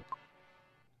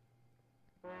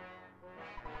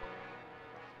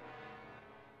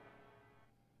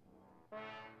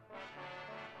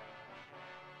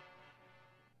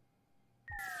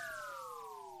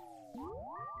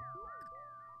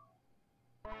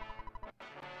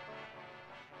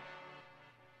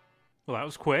 Well, that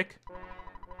was quick.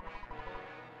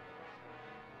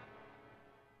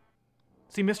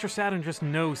 See, Mr. Saturn just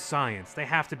knows science. They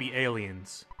have to be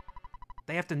aliens.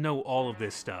 They have to know all of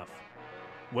this stuff.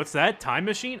 What's that? Time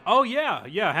machine? Oh, yeah.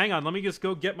 Yeah, hang on. Let me just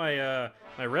go get my,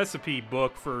 my recipe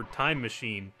book for time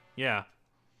machine. Yeah.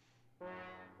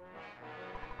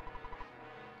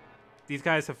 These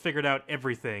guys have figured out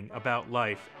everything about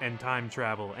life and time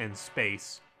travel and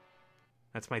space.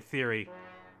 That's my theory.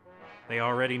 They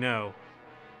already know.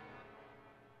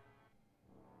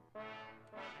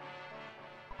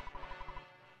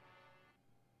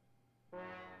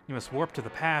 You must warp to the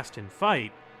past and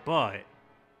fight, but...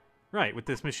 Right, with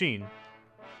this machine.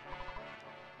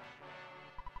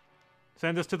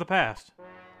 Send us to the past.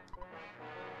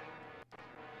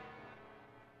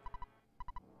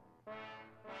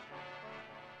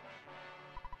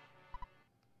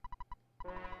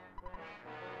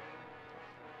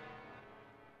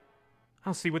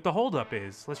 I'll see what the holdup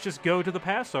is. Let's just go to the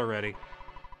past already.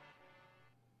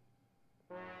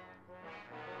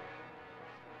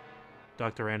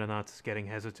 Dr. Anonauts is getting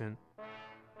hesitant.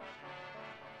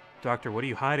 Doctor, what are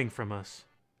you hiding from us?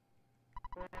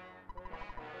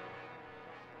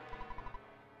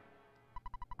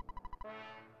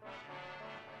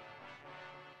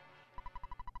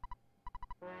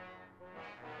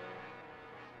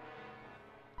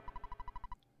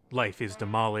 Life is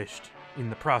demolished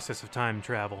in the process of time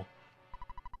travel.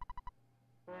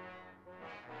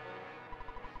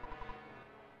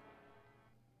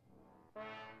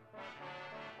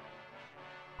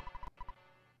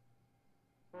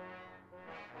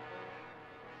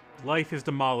 Life is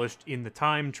demolished in the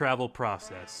time travel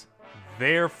process.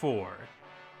 Therefore,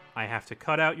 I have to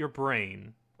cut out your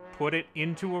brain, put it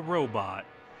into a robot,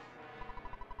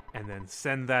 and then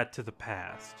send that to the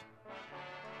past.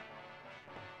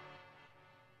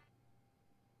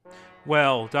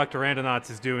 Well, Dr. Randonauts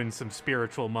is doing some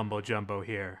spiritual mumbo-jumbo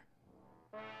here.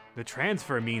 The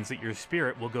transfer means that your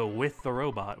spirit will go with the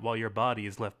robot while your body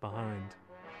is left behind.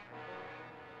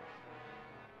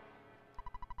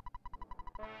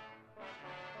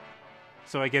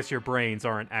 So I guess your brains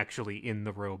aren't actually in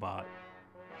the robot.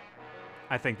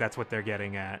 I think that's what they're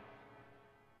getting at.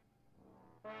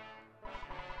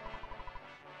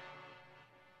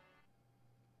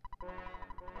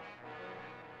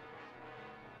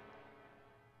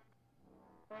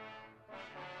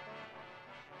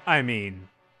 I mean,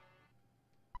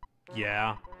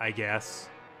 yeah, I guess.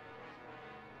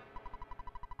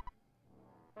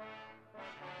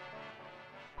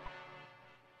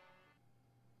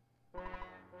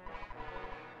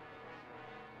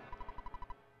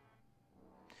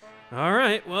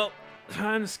 Alright, well,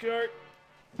 time to start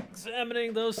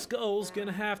examining those skulls.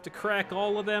 Gonna have to crack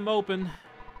all of them open.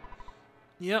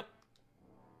 Yep.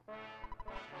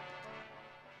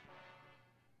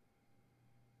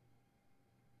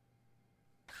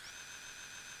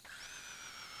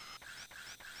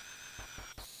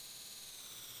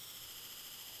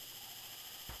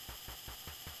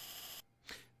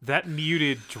 That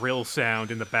muted drill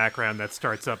sound in the background that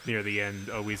starts up near the end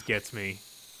always gets me.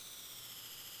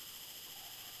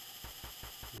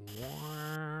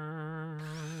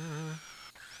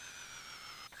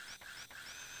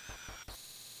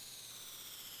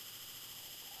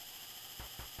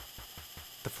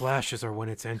 The flashes are when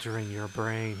it's entering your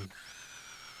brain.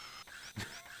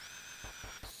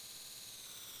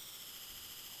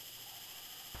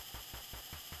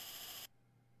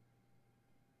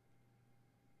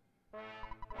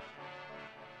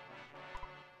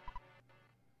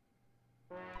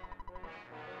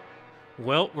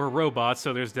 Well, we're robots,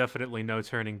 so there's definitely no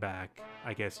turning back,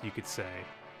 I guess you could say.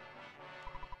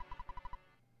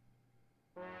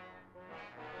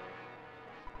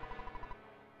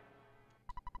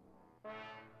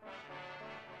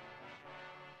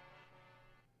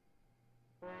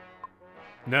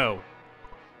 No.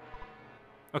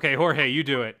 Okay, Jorge, you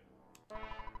do it.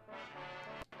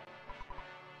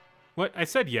 What? I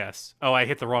said yes. Oh, I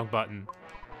hit the wrong button.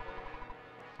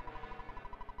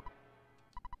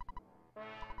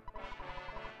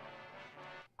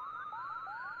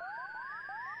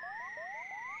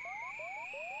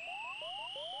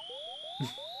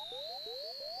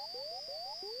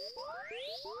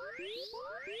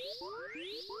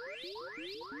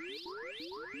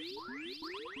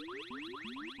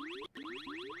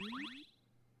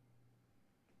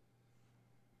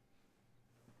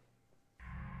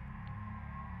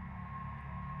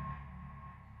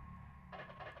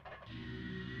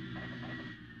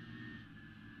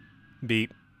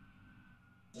 Beep.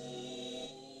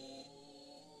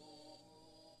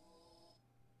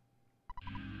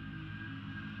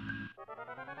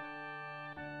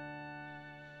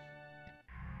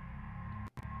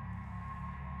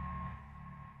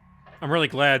 I'm really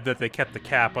glad that they kept the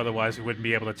cap, otherwise we wouldn't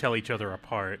be able to tell each other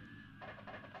apart.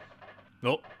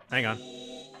 Oh, hang on.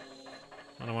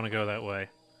 I don't want to go that way.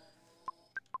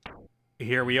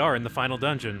 Here we are in the final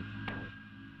dungeon.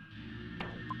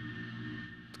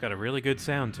 It's got a really good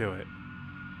sound to it.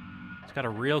 It's got a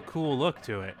real cool look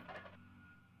to it.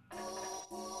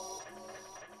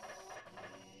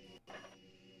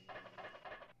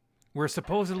 We're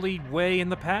supposedly way in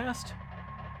the past?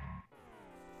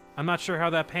 I'm not sure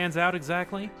how that pans out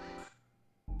exactly.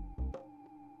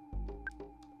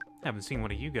 Haven't seen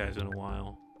one of you guys in a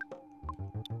while.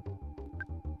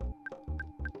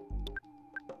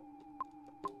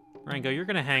 Rango, you're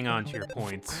gonna hang on to your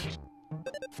points.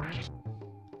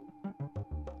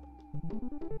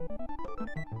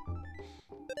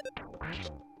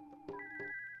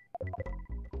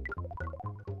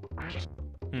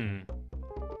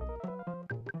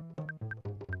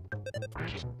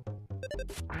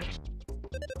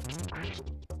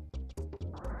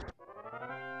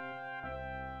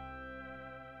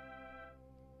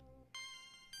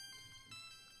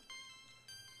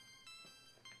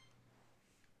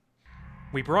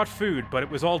 We brought food, but it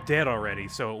was all dead already,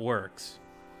 so it works.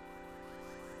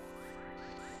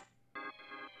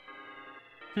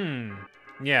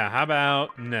 Yeah, how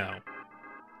about no?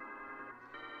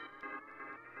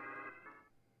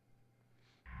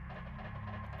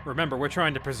 Remember, we're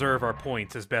trying to preserve our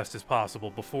points as best as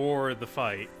possible before the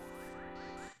fight.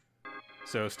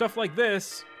 So stuff like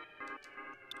this,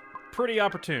 pretty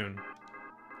opportune.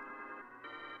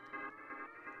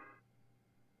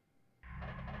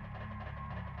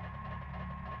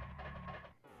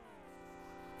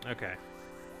 Okay.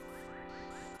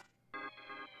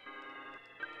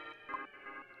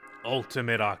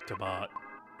 Ultimate Octobot.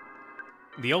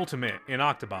 The ultimate in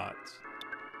Octobots.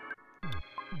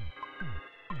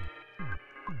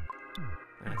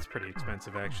 That's pretty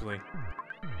expensive, actually.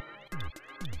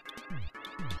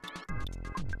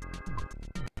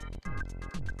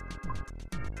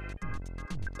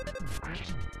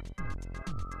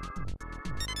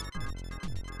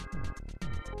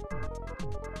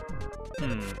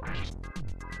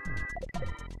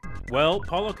 Well,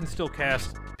 Paulo can still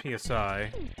cast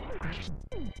PSI.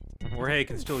 Jorge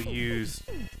can still use...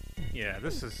 Yeah,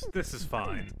 this is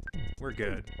fine. We're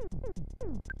good.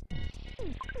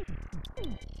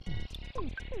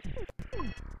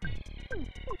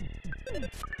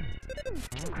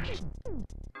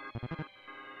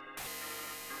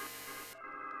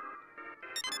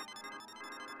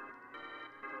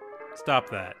 Stop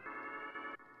that.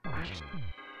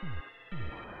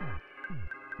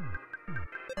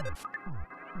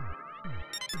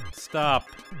 Stop,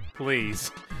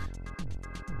 please.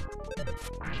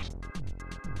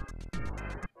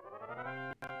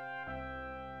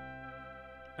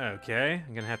 Okay,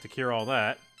 I'm gonna have to cure all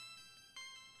that.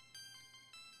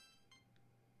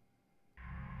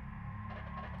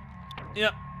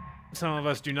 Yep. Some of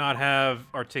us do not have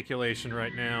articulation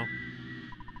right now.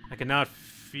 I cannot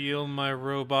feel my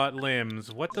robot limbs.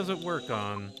 What does it work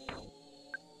on?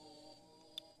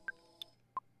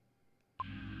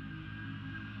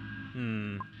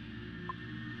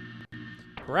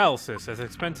 Paralysis, as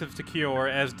expensive to cure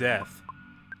as death.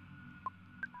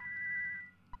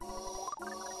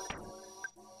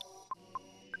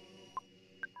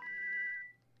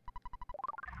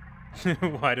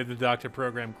 Why did the doctor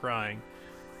program crying?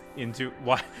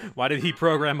 Why did he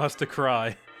program us to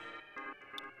cry?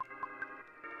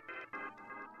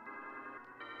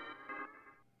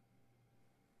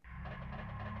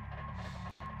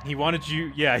 He wanted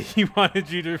you, yeah, he wanted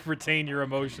you to retain your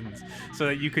emotions so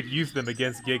that you could use them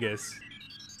against Gigas.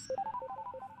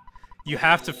 You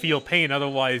have to feel pain,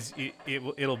 otherwise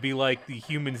it'll be like the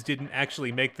humans didn't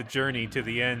actually make the journey to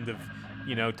the end of,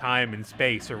 you know, time and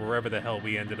space or wherever the hell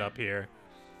we ended up here.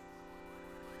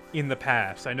 In the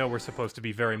past. I know we're supposed to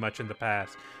be very much in the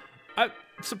past. I'm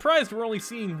surprised we're only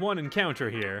seeing one encounter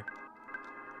here.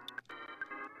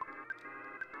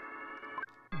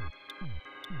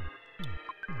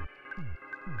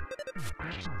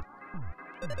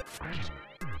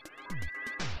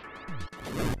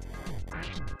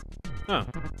 Huh.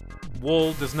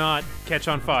 Wool does not catch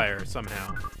on fire,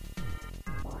 somehow.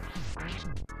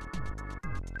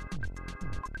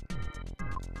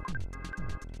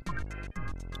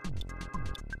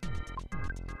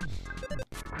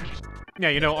 Yeah,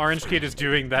 you know, Orange Kid is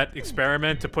doing that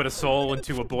experiment to put a soul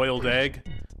into a boiled egg,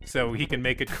 so he can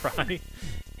make it cry.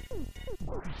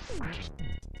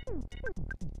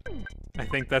 I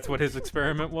think that's what his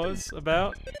experiment was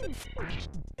about.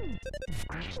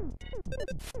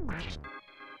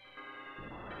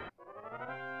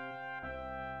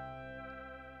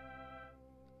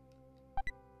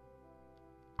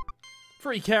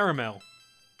 Free caramel.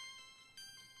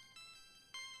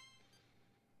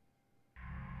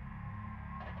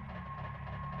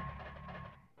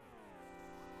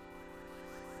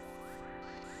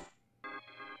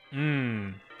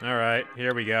 Alright,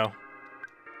 here we go.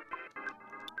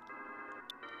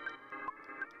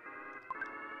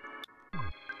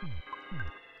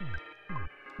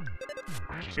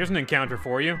 Here's an encounter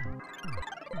for you.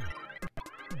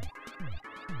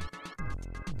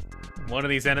 One of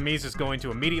these enemies is going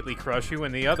to immediately crush you,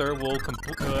 and the other will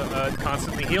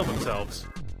constantly heal themselves.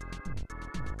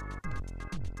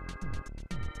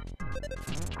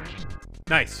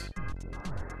 Nice.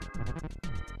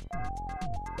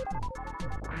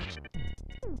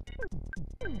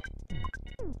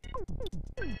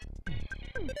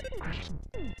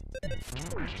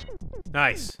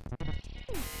 Nice.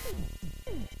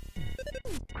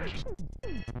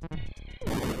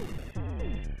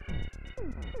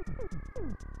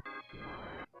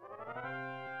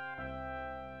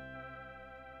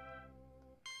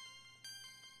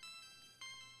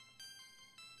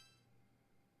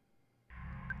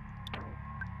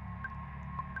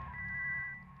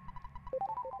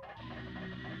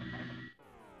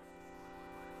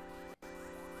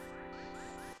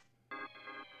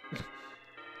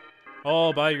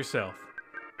 All by yourself.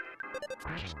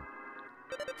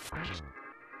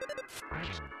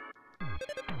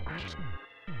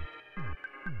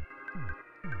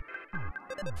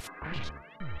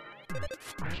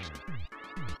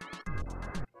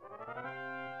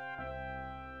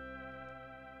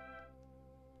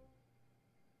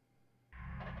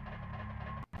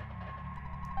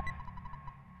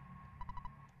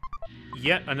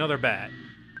 Yet another bat.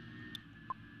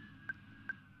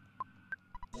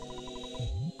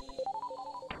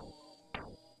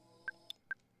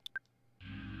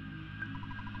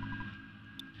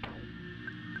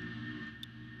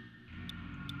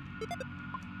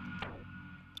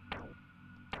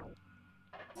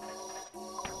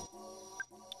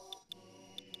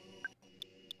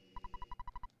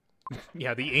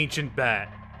 Yeah, the ancient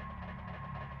bat.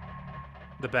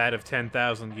 The bat of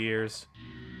 10,000 years.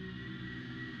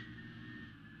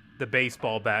 The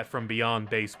baseball bat from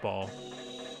beyond baseball.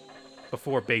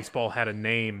 Before baseball had a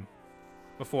name.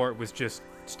 Before it was just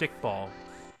stickball.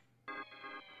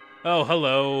 Oh,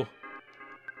 hello.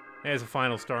 There's a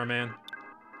final star, man.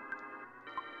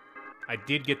 I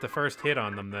did get the first hit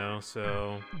on them, though,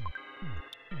 so...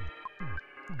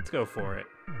 let's go for it.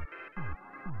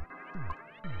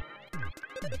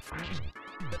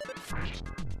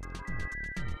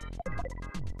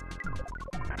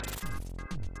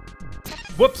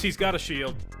 Whoops, he's got a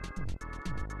shield.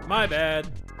 My bad.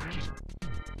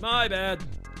 My bad.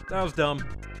 That was dumb.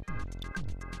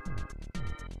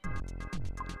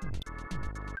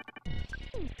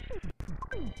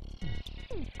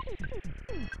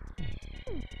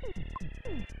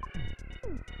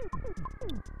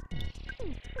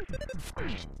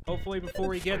 Hopefully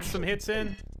before he gets some hits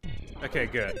in. Okay,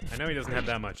 good. I know he doesn't have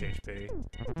that much HP.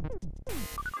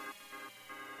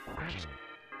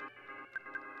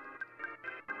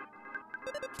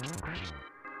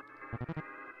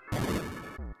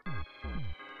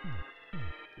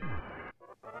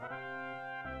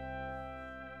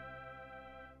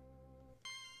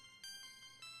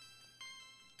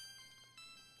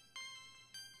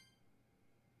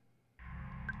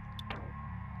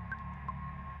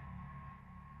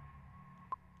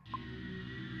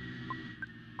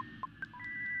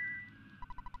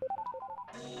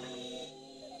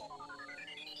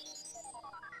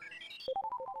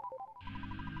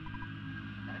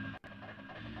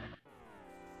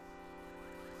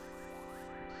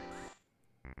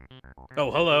 Oh,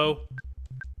 hello.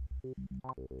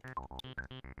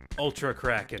 Ultra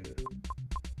Kraken.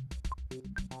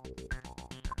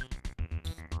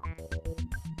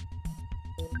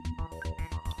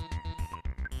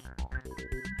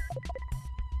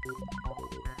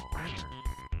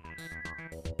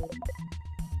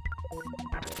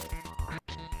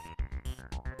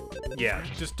 Yeah,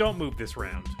 just don't move this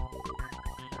round.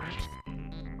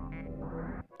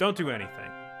 Don't do anything.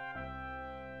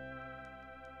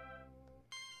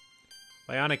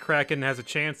 Bionic Kraken has a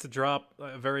chance to drop,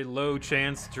 a very low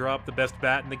chance to drop the best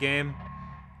bat in the game,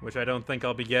 which I don't think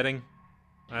I'll be getting.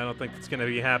 I don't think it's going to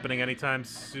be happening anytime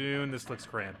soon. This looks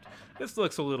cramped. This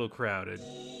looks a little crowded.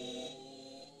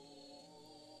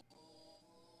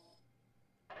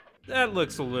 That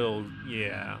looks a little,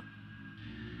 yeah.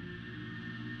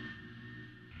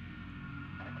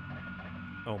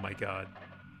 Oh my god.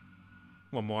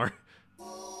 One more.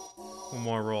 One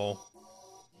more roll.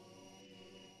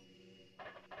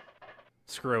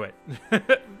 Screw it.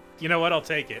 You know what? I'll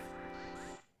take it.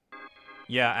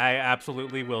 Yeah, I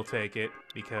absolutely will take it,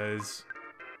 because...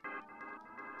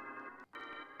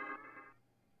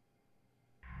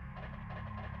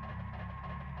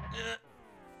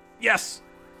 yes!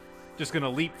 Just gonna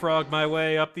leapfrog my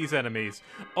way up these enemies.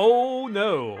 Oh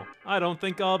no! I don't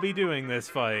think I'll be doing this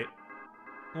fight.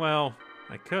 Well,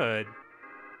 I could.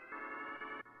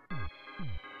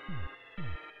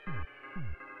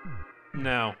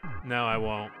 No. No, I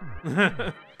won't.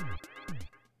 How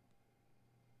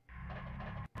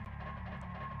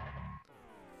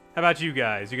about you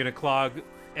guys? You gonna clog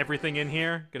everything in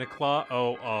here? Gonna claw?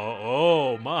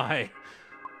 Oh my.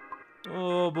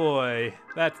 Oh boy.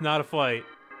 That's not a fight.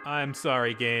 I'm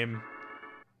sorry, game.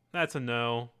 That's a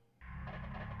no.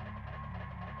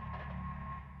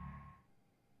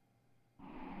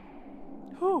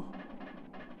 Whew.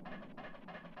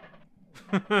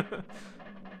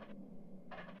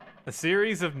 A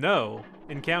series of no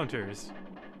encounters.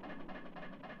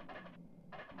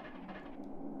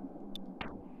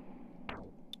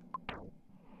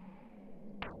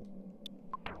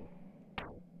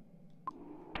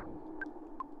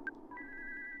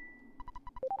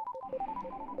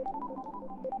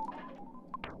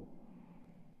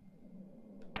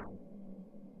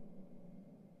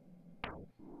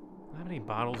 How many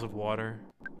bottles of water?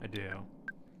 I do.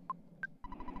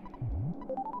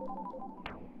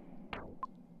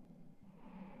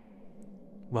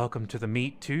 Welcome to the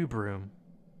meat tube room.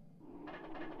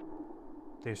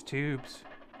 There's tubes.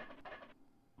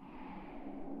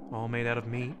 All made out of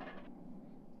meat.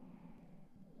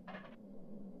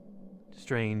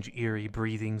 Strange, eerie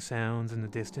breathing sounds in the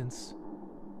distance.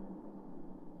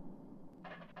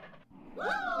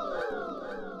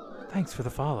 Thanks for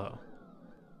the follow.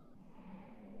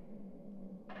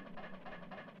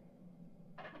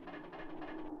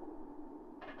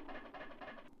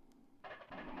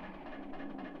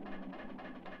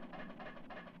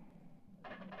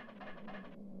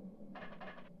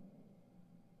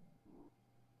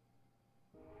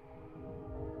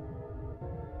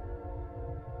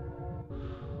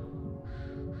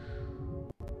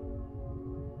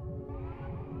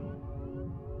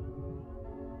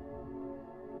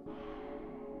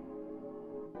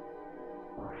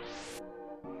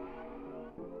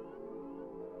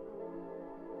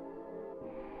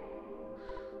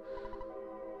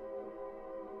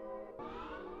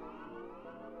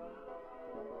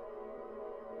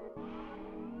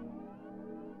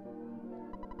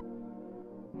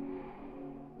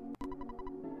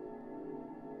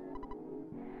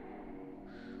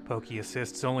 Pokey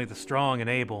assists only the strong and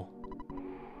able.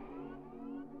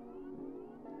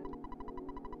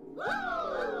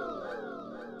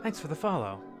 Thanks for the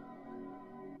follow.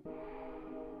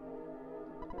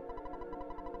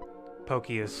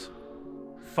 Pokey has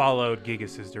followed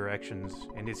Gigas' directions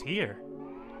and is here,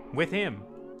 with him,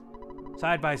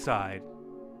 side by side.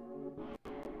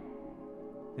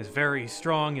 His very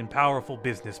strong and powerful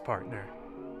business partner.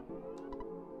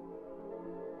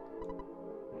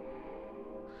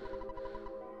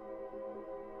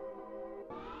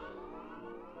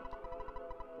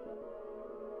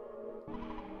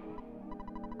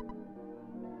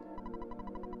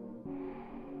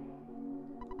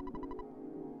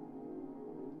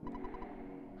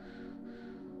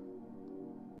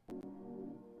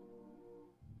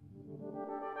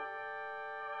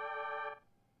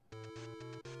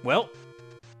 Well,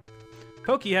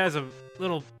 Pokey has a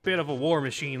little bit of a war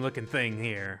machine looking thing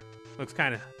here. Looks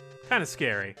kind of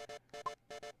scary.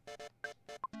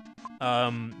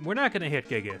 We're not gonna hit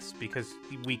Gigas because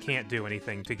we can't do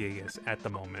anything to Gigas at the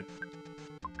moment.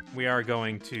 We are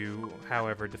going to,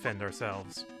 however, defend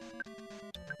ourselves.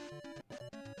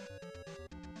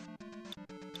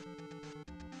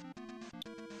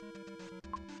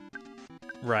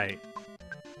 Right.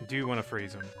 I do want to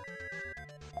freeze him.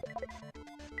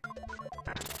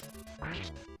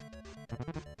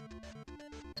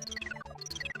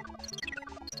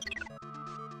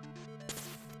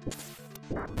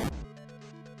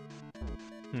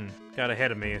 Got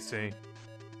ahead of me, I see.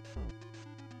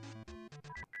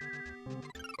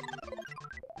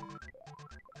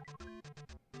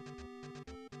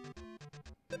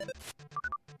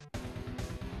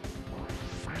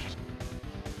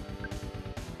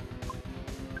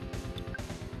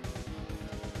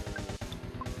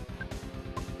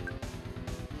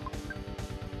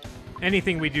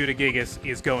 Anything we do to Gigas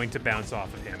is going to bounce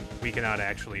off of him. We cannot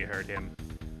actually hurt him.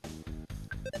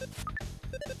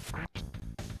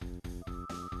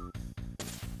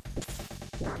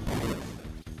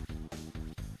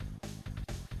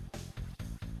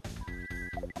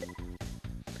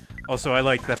 Also, I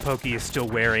like that Pokey is still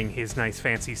wearing his nice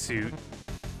fancy suit.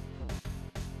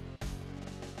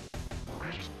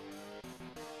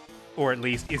 Or at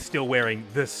least is still wearing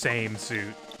the same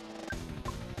suit.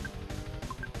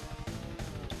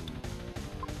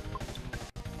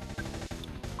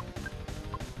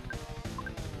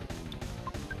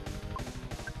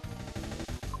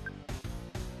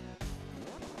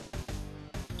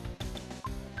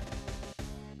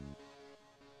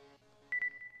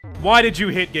 Why did you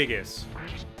hit Gigas?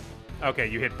 Okay,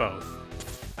 you hit both.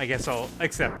 I guess I'll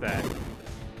accept that.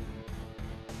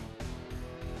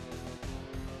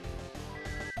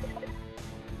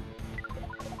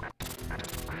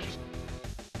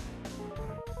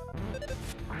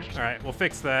 Alright, we'll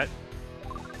fix that.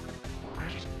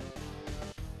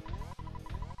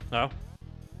 Oh.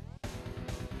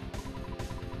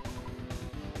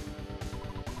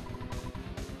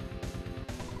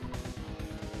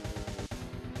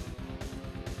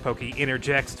 Pokey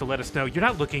interjects to let us know you're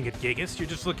not looking at Gigas, you're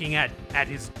just looking at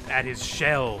his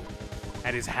shell,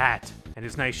 at his hat, and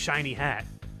his nice shiny hat.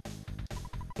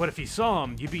 But if you saw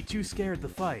him, you'd be too scared to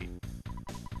fight.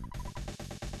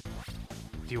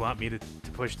 Do you want me to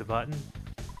push the button?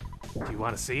 Do you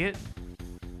want to see it?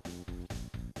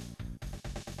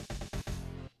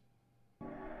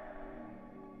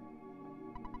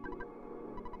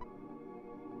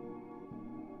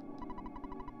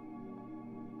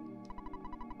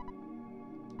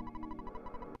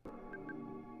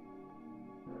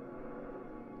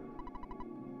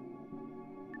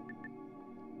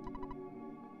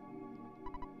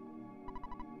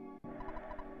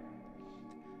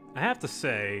 I have to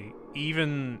say,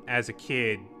 even as a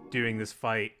kid doing this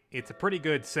fight, it's a pretty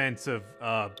good sense of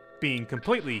being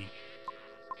completely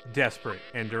desperate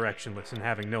and directionless and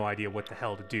having no idea what the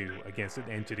hell to do against an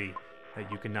entity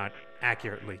that you cannot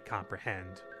accurately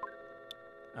comprehend.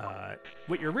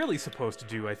 What you're really supposed to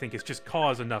do, I think, is just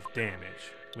cause enough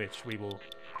damage, which we will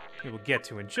get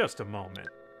to in just a moment.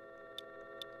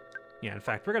 Yeah, in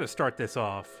fact, we're gonna start this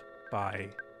off by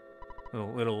a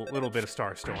little bit of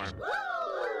Starstorm.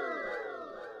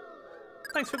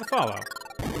 Thanks for the follow.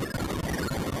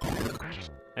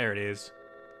 There it is.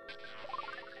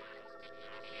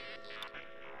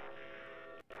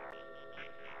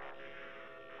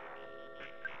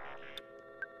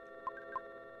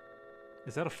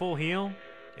 Is that a full heal?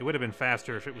 It would have been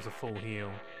faster if it was a full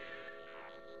heal.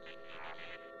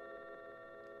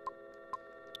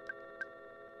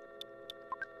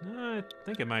 I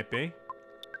think it might be.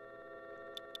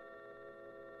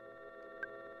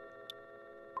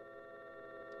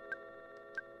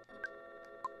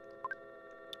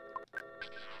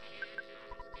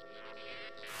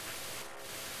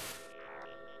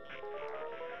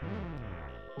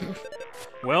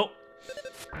 Well,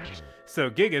 so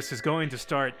Gigas is going to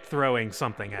start throwing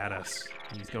something at us.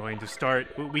 He's going to start...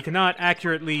 We cannot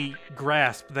accurately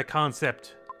grasp the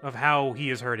concept of how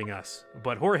he is hurting us,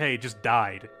 but Jorge just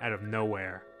died out of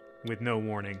nowhere, with no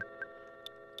warning.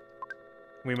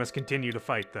 We must continue to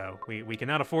fight, though. We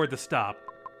cannot afford to stop.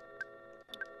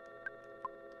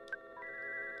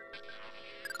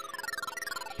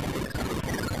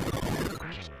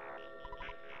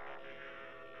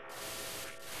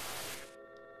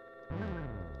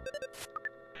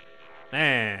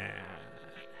 Man,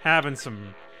 having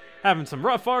some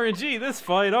rough RNG this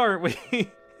fight, aren't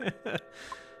we?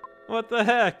 What the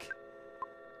heck?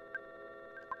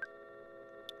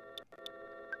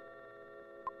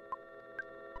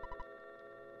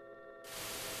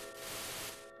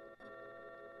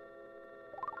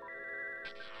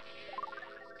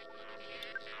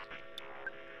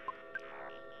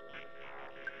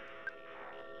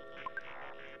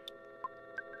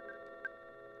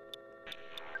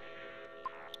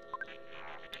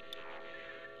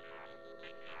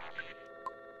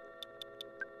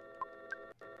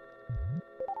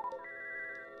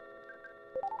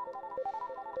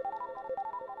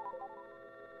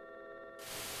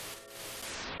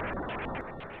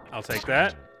 I'll take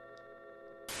that.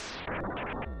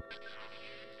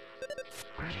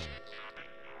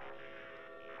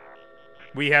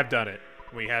 We have done it.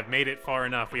 We have made it far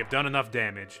enough. We have done enough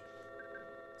damage.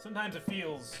 Sometimes it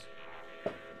feels...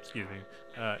 Excuse me.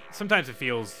 Sometimes it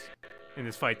feels in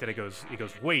this fight that it goes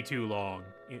way too long.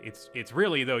 It's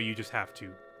really, though, you just have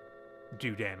to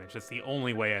do damage. That's the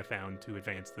only way I found to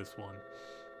advance this one.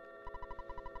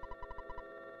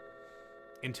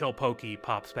 Until Pokey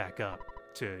pops back up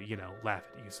to, you know, laugh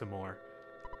at you some more.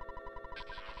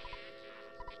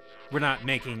 We're not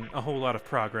making a whole lot of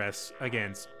progress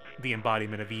against the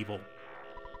embodiment of evil.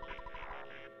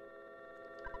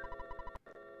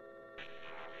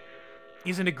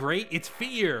 Isn't it great? It's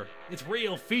fear! It's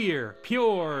real fear!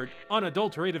 Pure,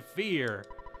 unadulterated fear!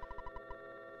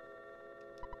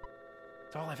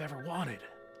 It's all I've ever wanted.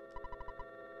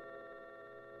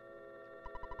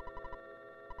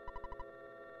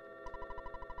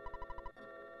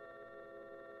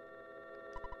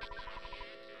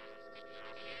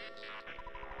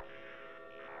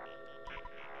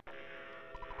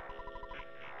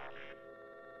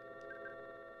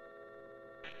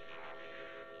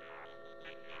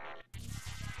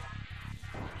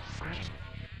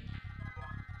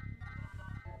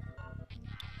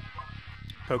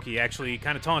 Pokey actually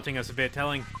kind of taunting us a bit,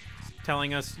 telling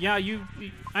us, yeah,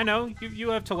 I know, you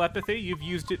have telepathy, you've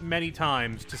used it many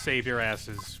times to save your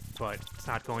asses, but it's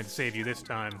not going to save you this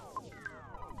time.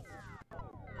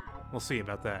 We'll see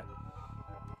about that.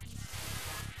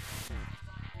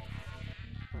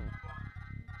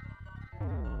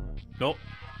 Nope.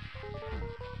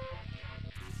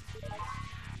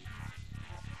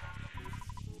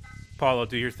 Paulo,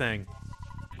 do your thing.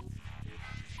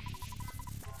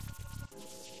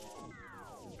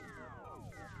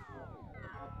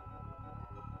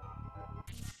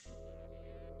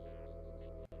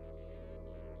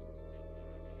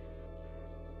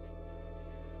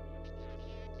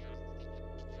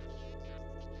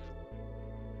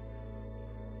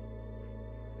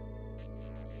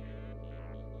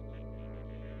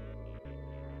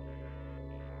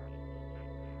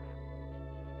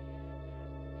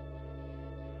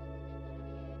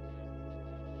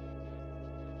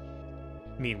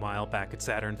 Meanwhile, back at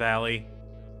Saturn Valley,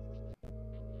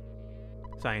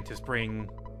 scientists bring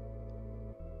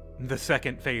the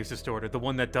second phase distorter, the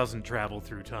one that doesn't travel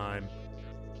through time.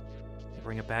 They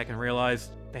bring it back and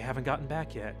realize they haven't gotten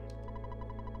back yet.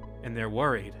 And they're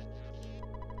worried.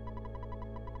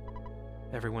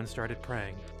 Everyone started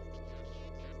praying.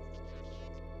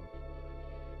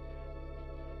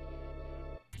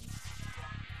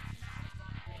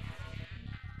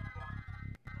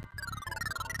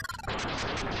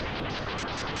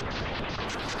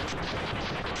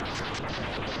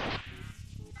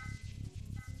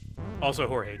 Also,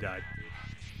 Jorge died.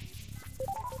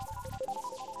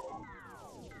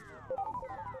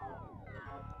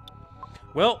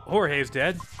 Well, Jorge's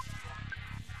dead.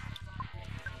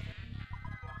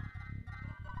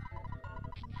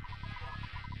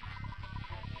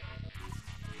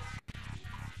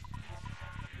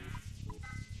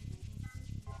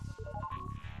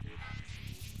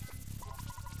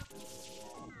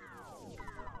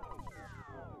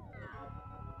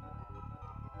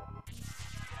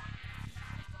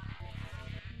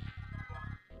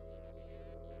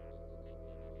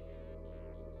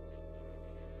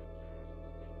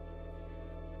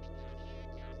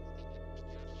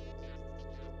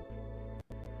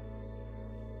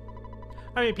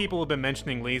 I mean, people have been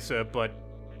mentioning Lisa, but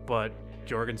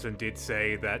Jorgensen did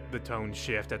say that the tone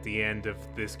shift at the end of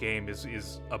this game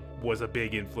was a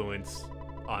big influence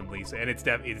on Lisa, and it's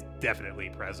definitely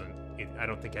present. I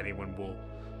don't think anyone will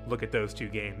look at those two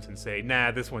games and say, nah,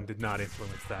 this one did not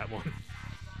influence that one.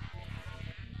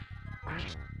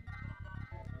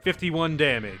 51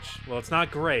 damage. Well, it's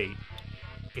not great.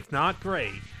 It's not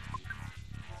great.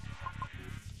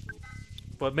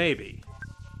 But maybe.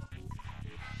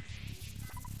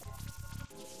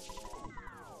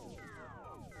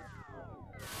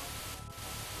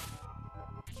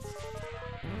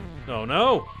 Oh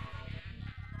no!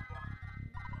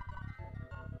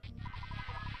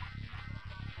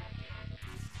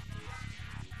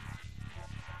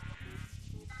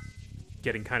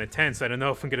 Getting kind of tense. I don't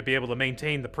know if I'm going to be able to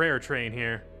maintain the prayer train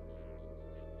here.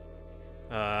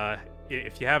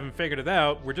 If you haven't figured it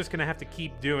out, we're just going to have to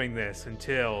keep doing this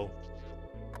until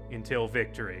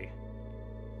victory.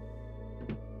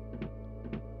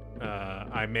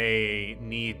 I may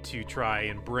need to try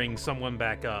and bring someone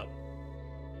back up.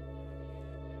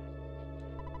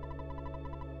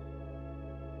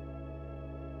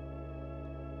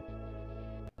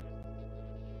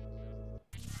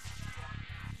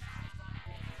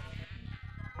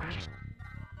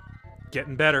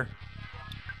 Getting better.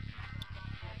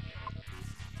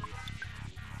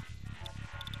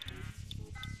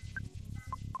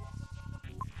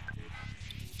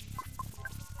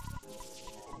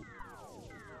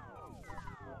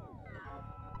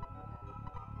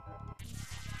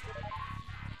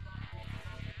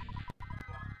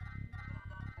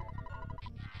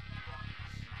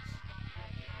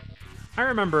 I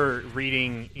remember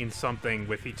reading in something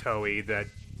with Itoi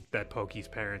that Poki's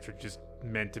parents are just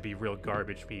meant to be real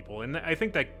garbage people, and I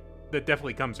think that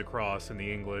definitely comes across in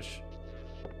the English.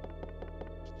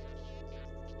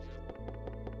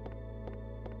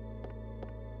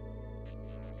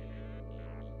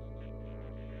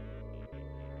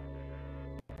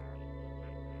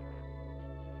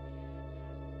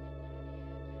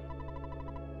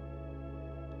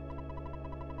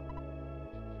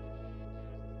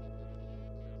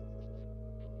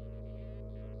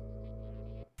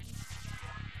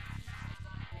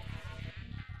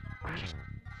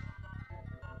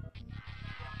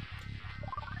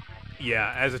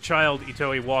 Yeah, as a child,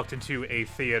 Itoi walked into a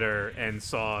theater and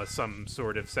saw some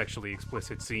sort of sexually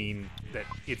explicit scene that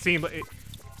it seems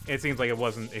like it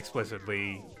wasn't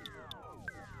explicitly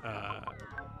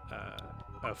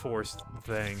a forced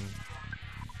thing,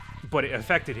 but it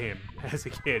affected him as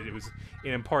a kid.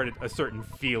 It imparted a certain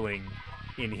feeling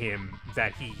in him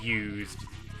that he used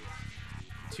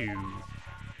to,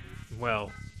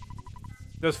 well,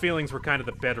 those feelings were kind of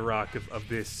the bedrock of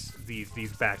these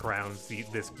backgrounds,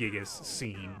 this Gigas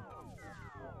scene,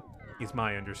 is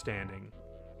my understanding.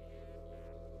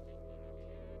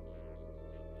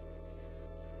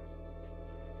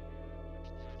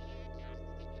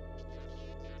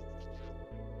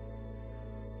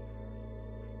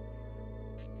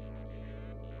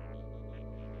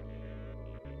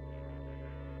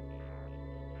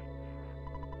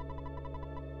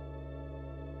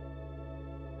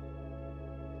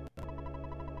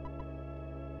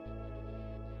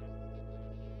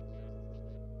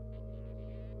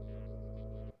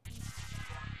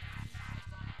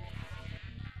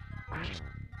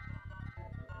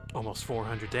 Almost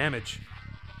 400 damage.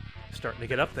 Starting to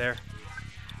get up there.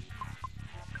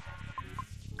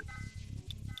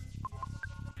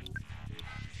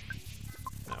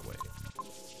 No, wait.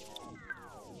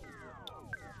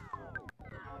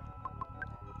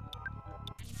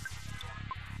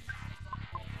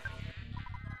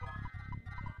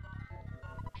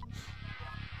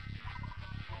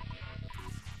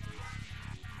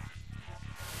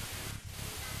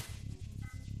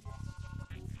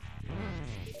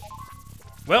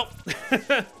 Well,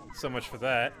 so much for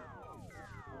that.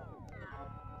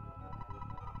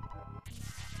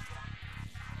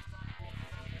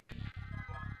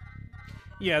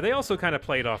 Yeah, they also kind of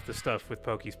played off the stuff with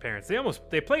Pokey's parents.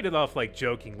 They played it off like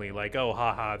jokingly, like, oh,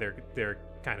 haha, they're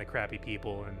kind of crappy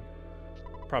people and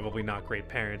probably not great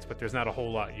parents, but there's not a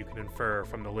whole lot you can infer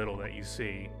from the little that you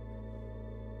see.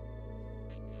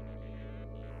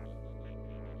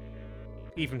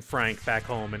 Even Frank back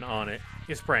home and on it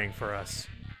is praying for us,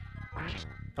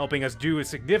 helping us do a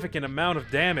significant amount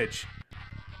of damage.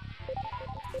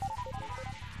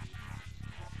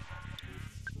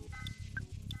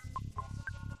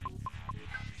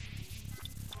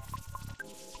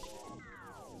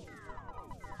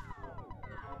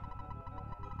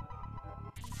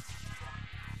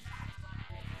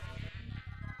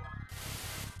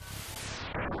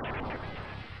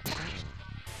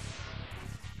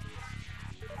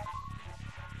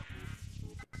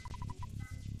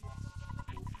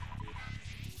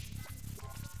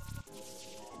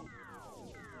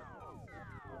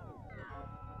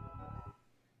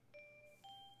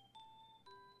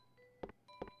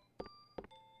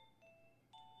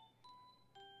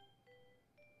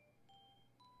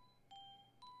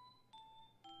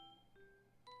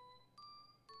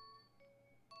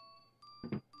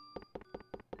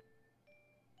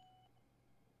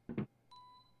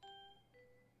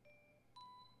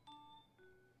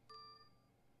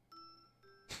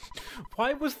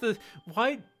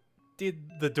 Why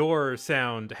did the door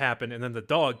sound happen and then the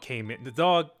dog came in? The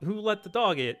dog, who let the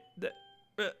dog in?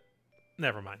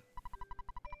 Never mind.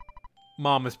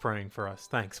 Mom is praying for us.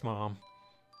 Thanks, Mom.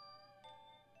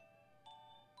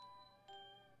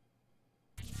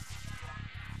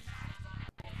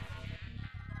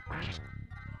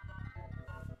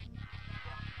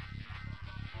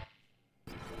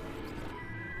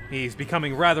 He's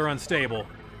becoming rather unstable.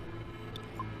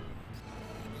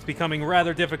 It's becoming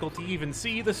rather difficult to even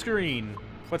see the screen.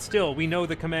 But still, we know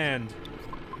the command.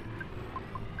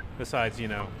 Besides, you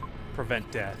know,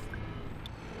 prevent death.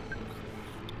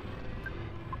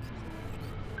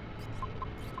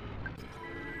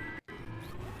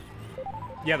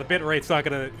 Yeah, the bitrate's not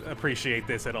gonna appreciate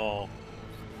this at all.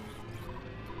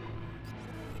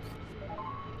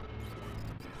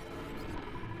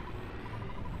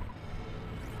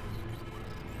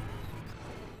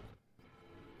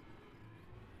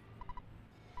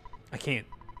 I can't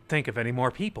think of any more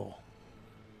people.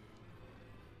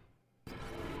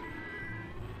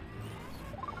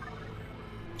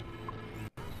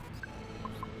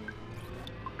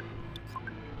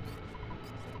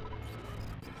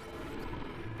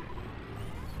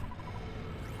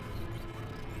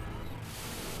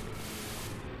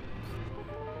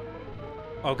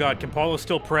 Oh god, can Paulo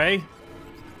still pray?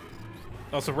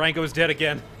 Also, Rango's dead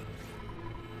again.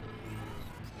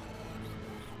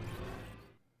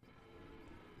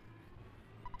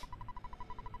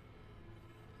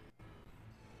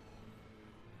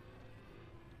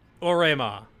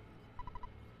 Orema.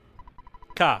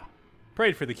 Ka.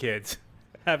 Prayed for the kids,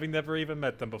 having never even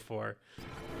met them before.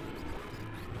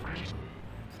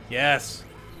 Yes.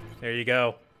 There you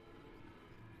go.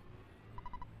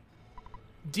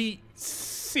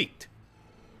 Seeked.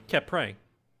 Kept praying.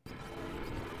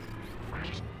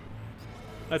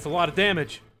 That's a lot of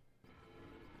damage.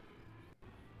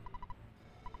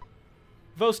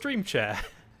 Vo stream chat.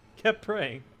 Kept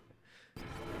praying.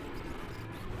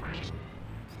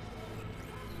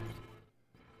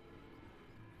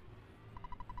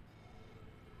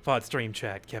 VOD stream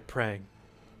chat kept praying.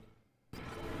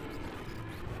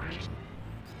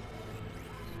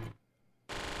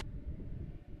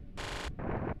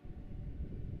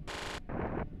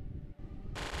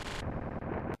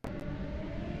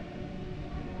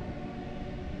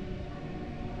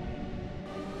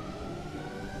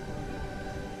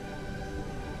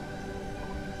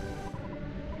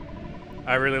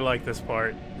 I really like this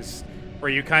part. This,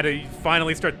 where you kind of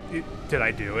finally start... Did I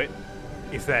do it?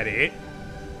 Is that it?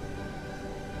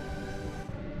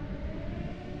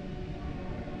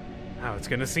 Now it's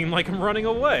gonna seem like I'm running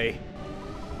away.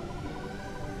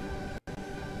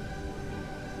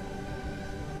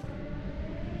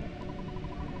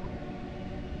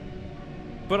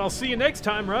 But I'll see you next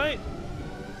time, right?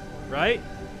 Right?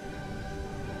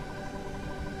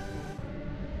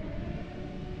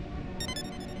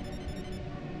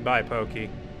 Bye,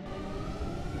 Pokey.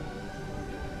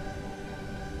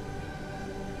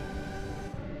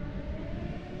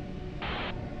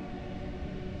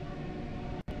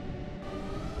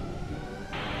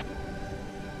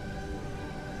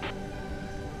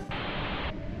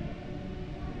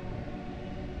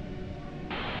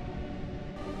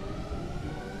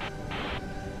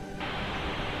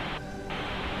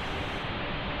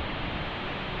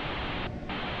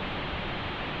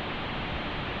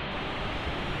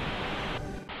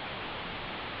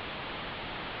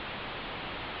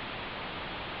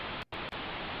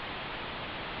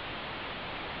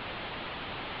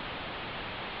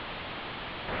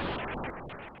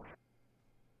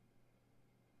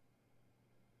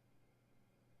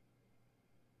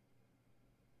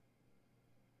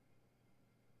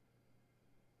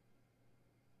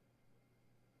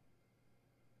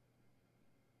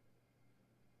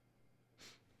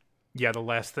 Yeah, the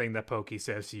last thing that Pokey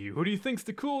says to you. Who do you think's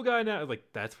the cool guy now? Like,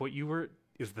 that's what you were...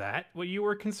 Is that what you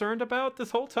were concerned about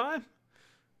this whole time?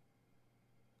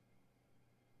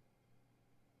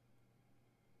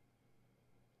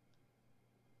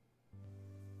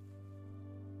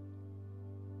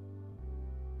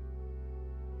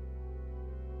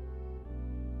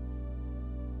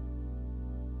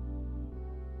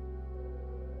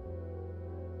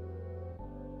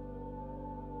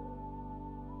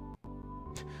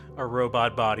 Our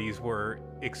robot bodies were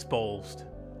exposed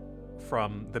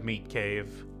from the meat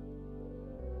cave.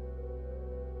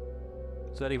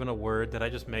 Is that even a word? Did I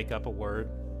just make up a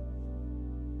word?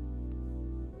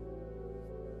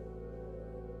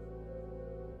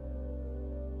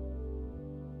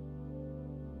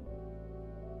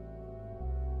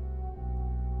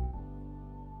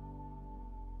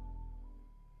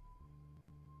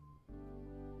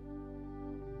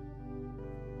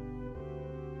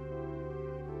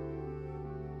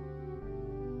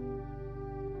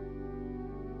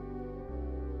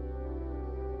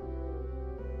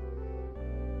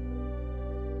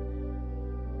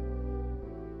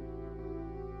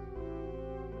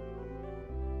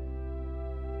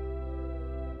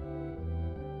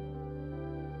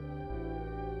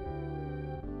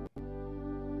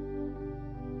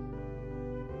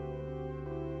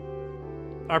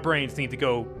 Our brains need to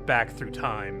go back through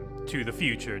time to the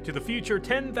future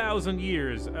 10,000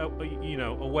 years,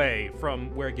 away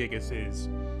from where Gigas is,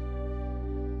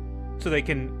 so they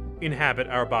can inhabit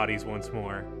our bodies once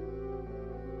more.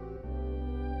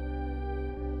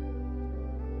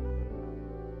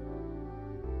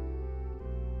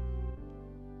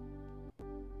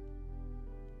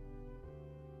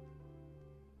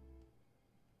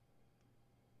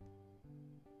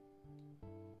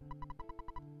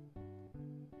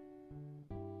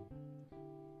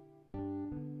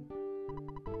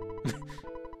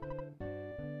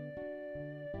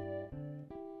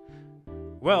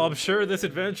 Well, I'm sure this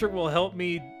adventure will help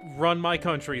me run my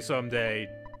country someday.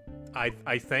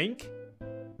 I think?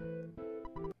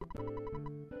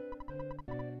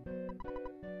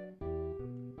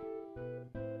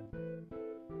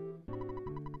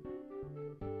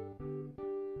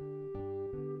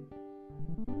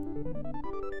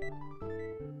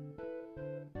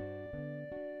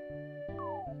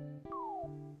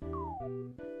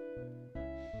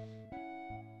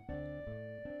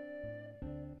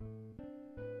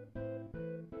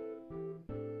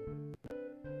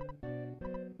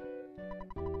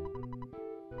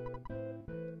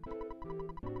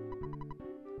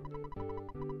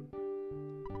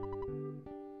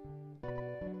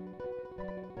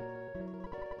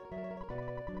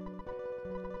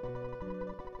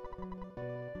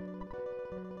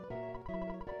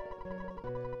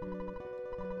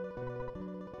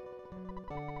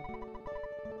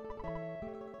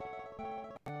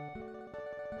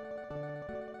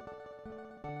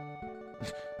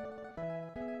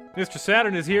 Mr.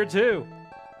 Saturn is here too.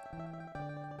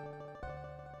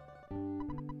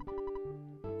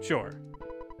 Sure.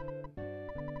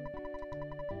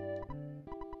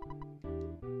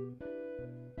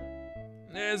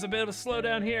 There's a bit of a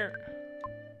slowdown here.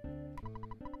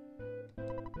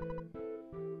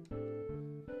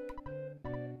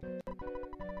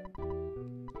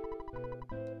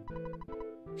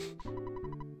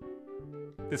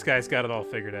 This guy's got it all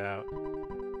figured out.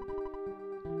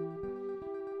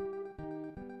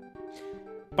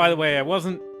 By the way, I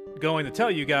wasn't going to tell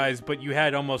you guys, but you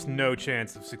had almost no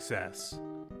chance of success.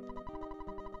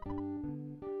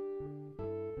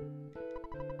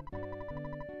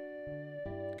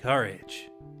 Courage.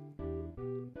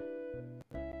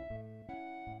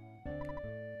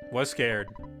 Was scared.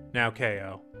 Now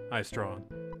KO. High strong.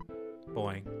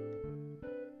 Boing.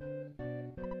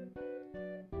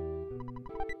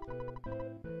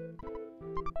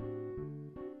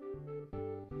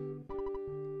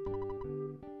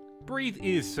 Breathe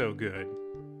is so good.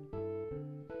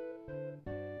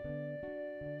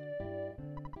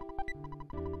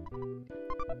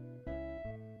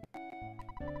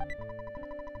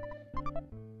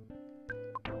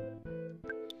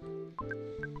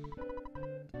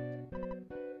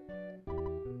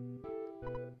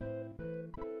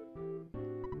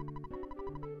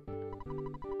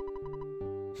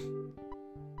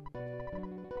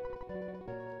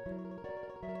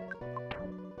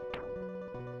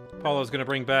 Paulo's gonna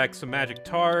bring back some magic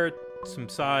tart, some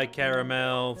Psy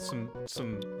caramel, some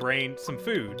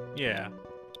food. Yeah.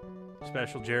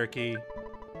 Special jerky.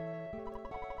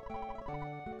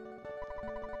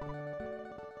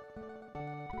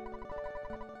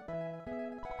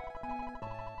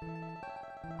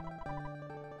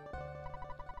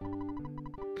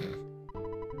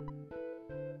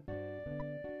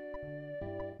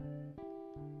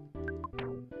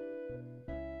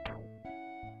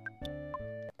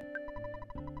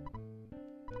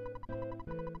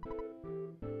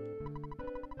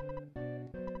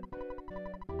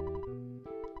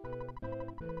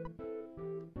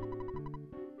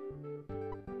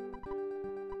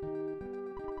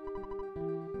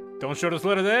 Don't show this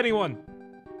letter to anyone!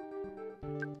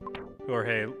 Or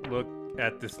hey, look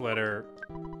at this letter.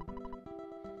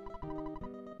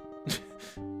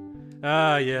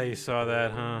 Ah, yeah, you saw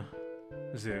that, huh?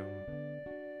 Zoom.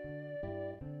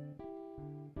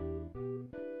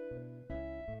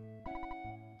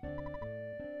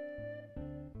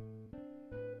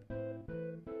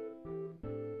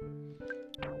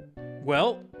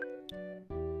 Well,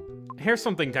 here's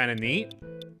something kind of neat.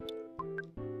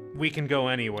 We can go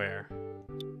anywhere.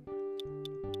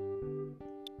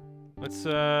 Let's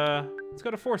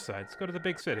go to Forsyth. Let's go to the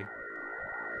big city.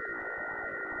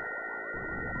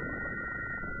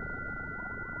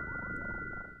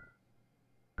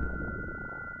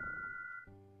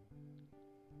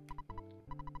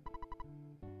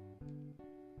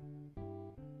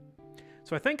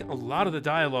 So I think a lot of the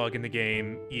dialogue in the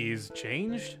game is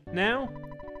changed now.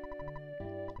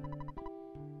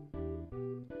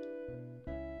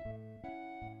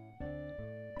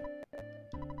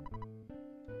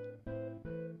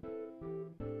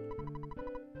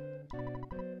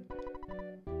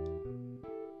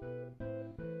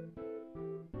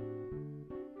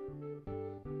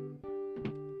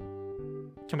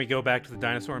 Can we go back to the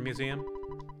dinosaur museum?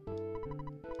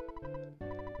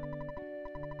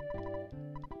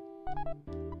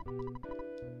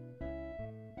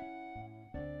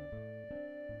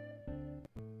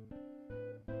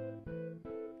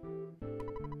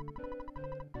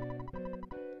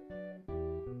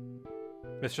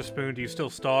 Mr. Spoon, do you still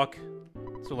stalk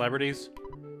celebrities?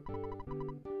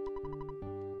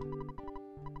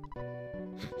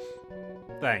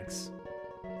 Thanks,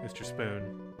 Mr.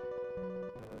 Spoon.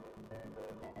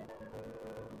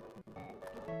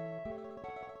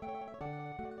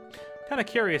 Kind of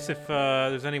curious if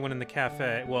there's anyone in the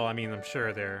cafe. Well, I mean, I'm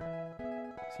sure there.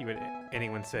 See what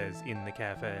anyone says in the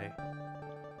cafe.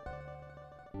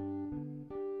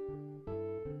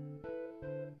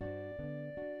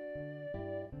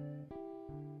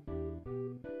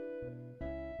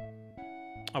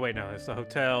 Oh wait, no, there's the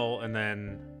hotel, and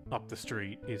then up the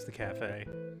street is the cafe.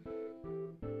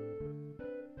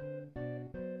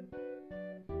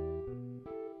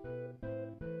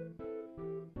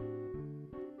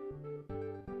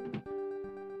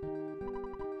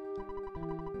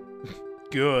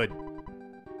 Good.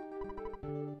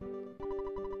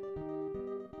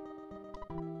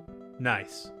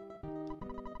 Nice.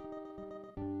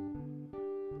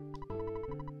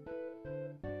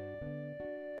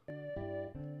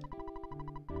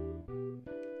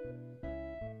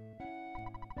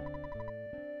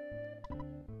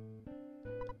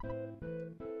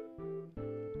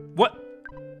 What?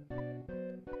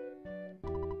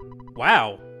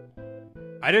 Wow.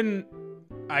 I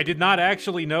did not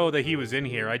actually know that he was in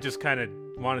here. I just kind of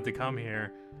wanted to come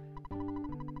here.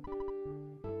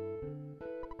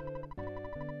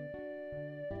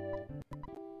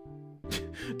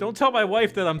 Don't tell my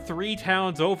wife that I'm 3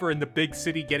 towns over in the big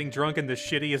city getting drunk in the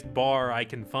shittiest bar I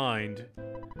can find.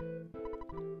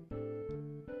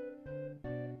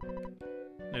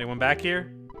 Anyone back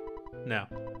here? No.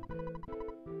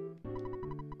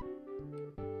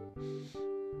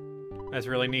 That's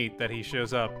really neat that he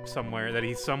shows up somewhere, that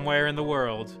he's somewhere in the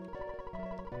world.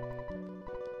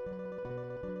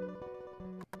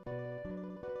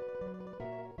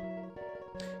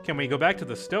 Can we go back to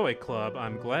the Stoic Club?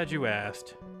 I'm glad you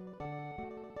asked.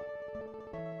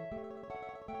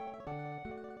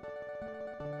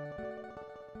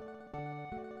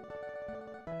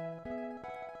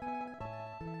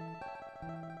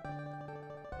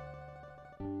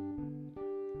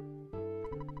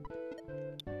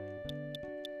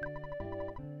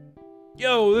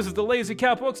 Yo, this is the Lazy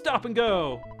Cowpoke Stop and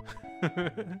Go!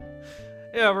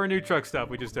 Yeah, we're a new truck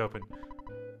stop we just opened.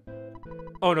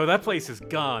 Oh no, that place is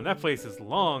gone. That place is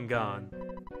long gone.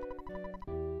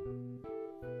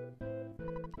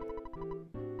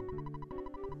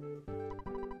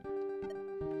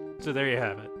 So there you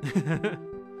have it.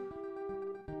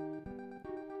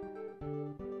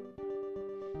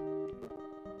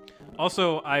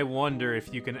 Also, I wonder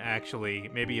if you can actually,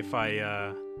 maybe if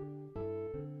I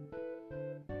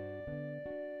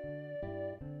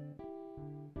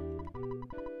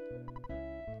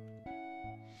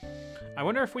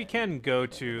wonder if we can go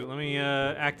to... Let me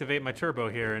activate my turbo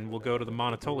here, and we'll go to the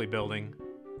Monotoli building.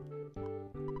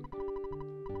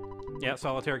 Yeah,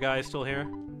 Solitaire guy is still here.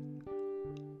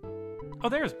 Oh,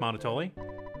 there's Monotoli.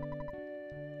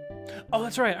 Oh,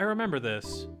 that's right, I remember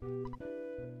this.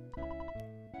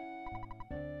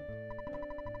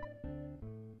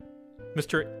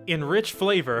 Mr. Enrich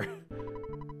Flavor.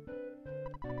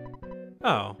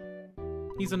 Oh.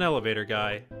 He's an elevator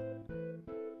guy.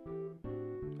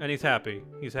 And he's happy.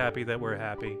 He's happy that we're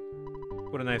happy.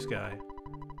 What a nice guy.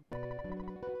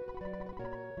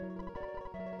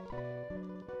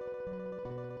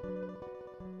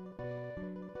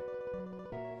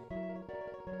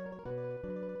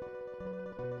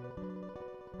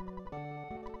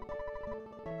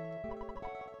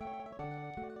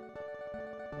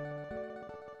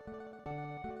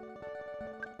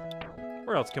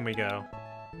 Where else can we go?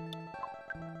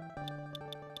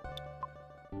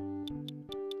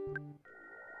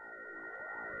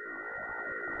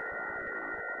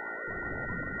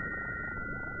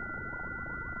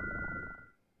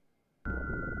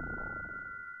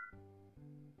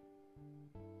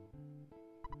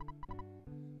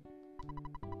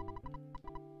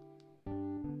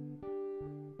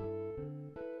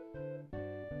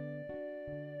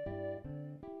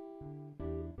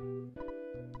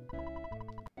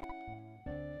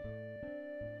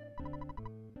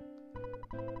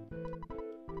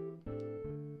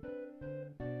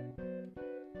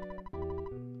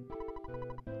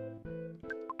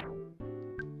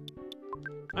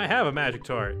 I have a magic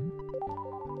tart.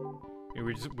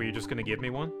 Were you just gonna give me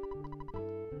one?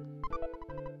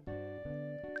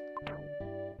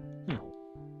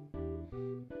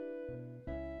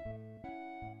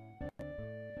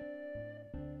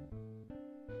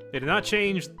 They did not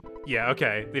change... Yeah,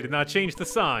 okay. They did not change the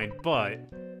sign, but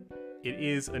it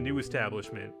is a new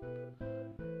establishment.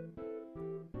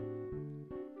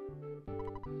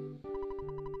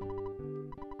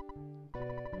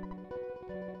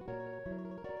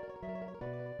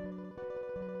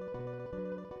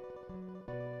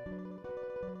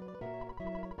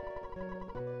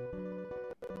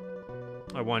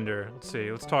 I wonder. Let's see.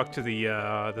 Let's talk to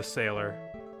the sailor.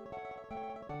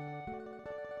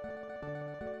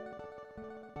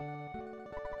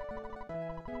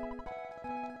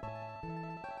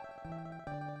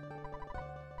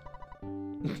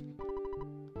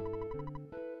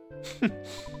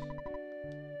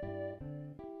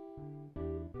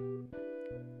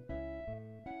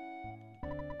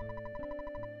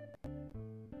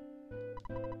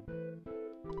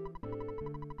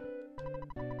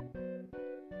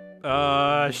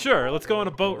 Sure, let's go on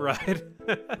a boat ride.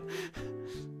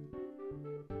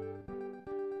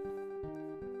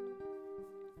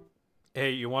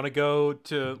 Hey, you want to go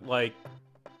to, like,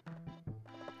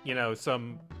 you know,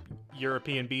 some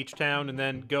European beach town and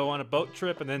then go on a boat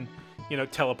trip and then, you know,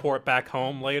 teleport back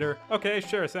home later? Okay,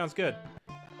 sure, sounds good.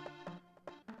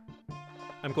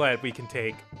 I'm glad we can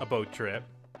take a boat trip.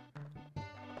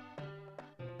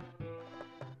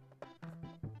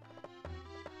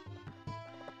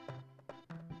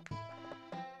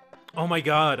 Oh my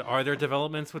god, are there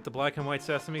developments with the black and white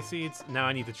sesame seeds? Now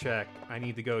I need to check. I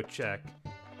need to go check.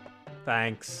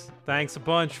 Thanks. Thanks a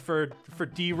bunch for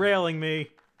derailing me,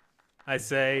 I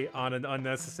say, on an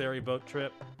unnecessary boat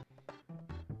trip.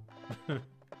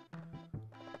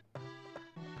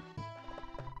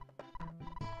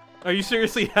 Are you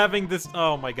seriously having this?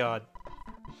 Oh my god.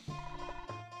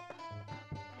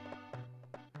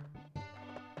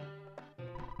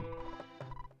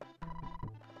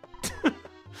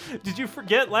 Did you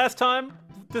forget last time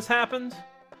this happened?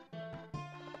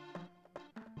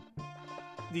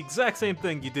 The exact same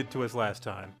thing you did to us last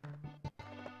time.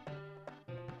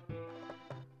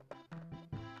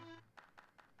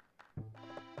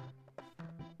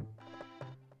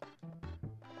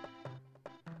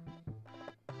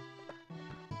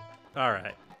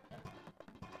 Alright.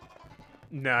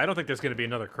 No, I don't think there's gonna be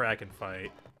another Kraken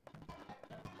fight.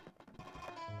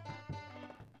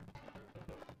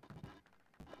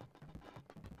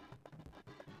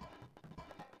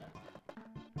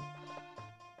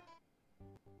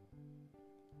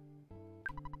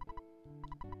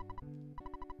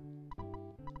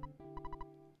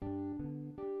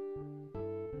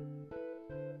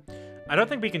 I don't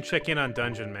think we can check in on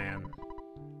Dungeon Man.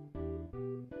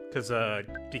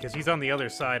 Because he's on the other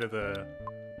side of the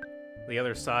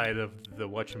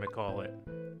whatchamacallit.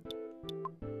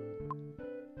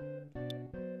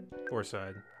 Poor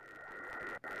side.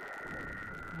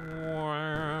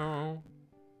 Wow.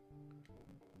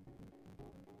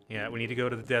 Yeah, we need to go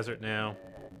to the desert now.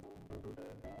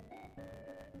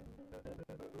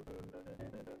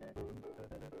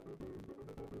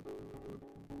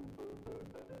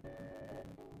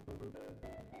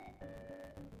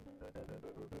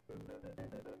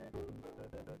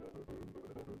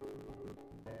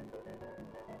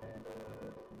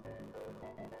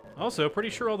 Also, pretty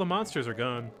sure all the monsters are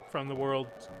gone from the world.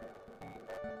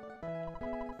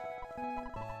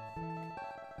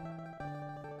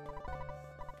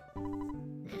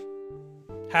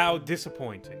 How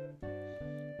disappointing.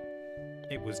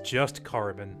 It was just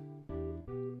carbon.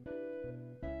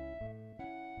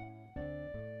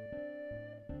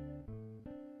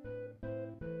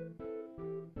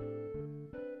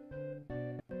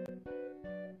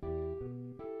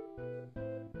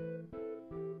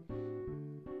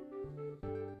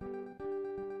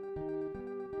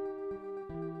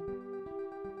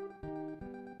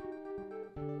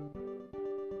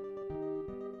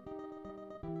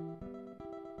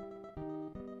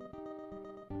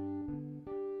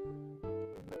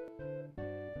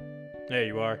 There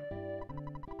you are.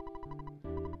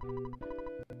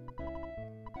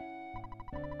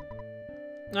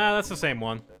 Ah, that's the same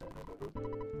one.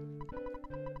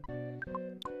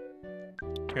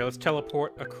 Here, let's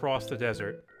teleport across the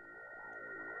desert.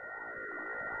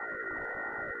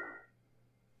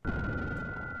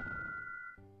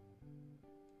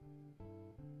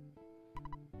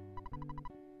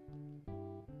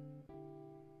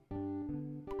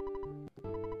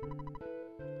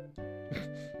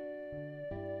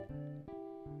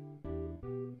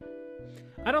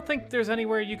 I don't think there's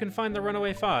anywhere you can find the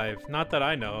Runaway 5. Not that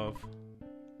I know of.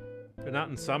 They're not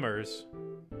in Summers.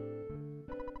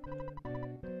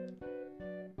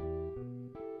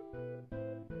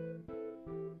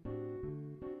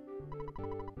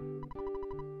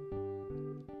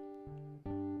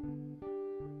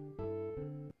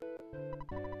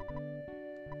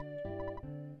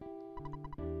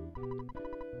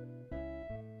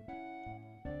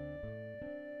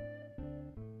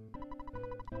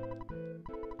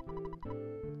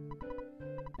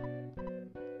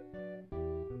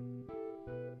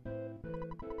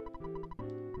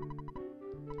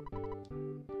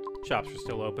 Shops are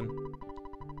still open.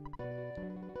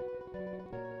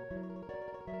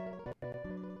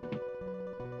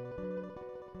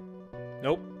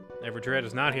 Nope. Everdread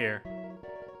is not here.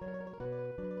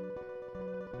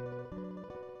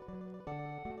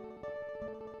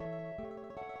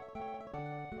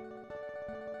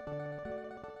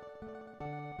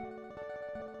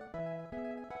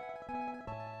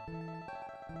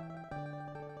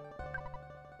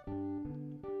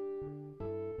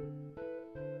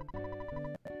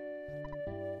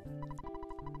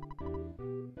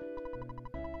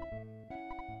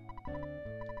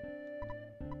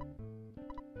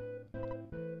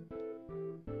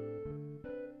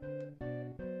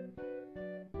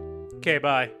 Okay,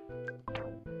 bye.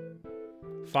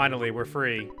 Finally, we're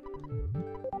free.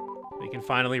 We can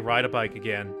finally ride a bike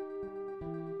again.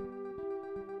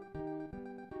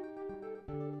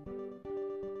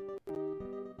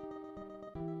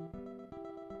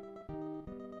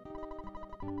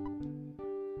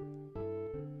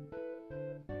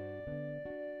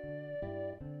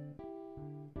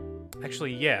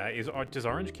 Actually, yeah, does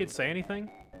Orange Kid say anything?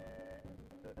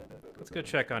 Let's go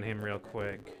check on him real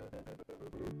quick.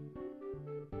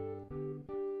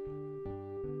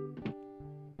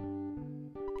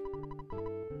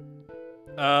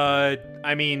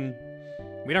 I mean,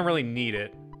 we don't really need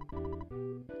it.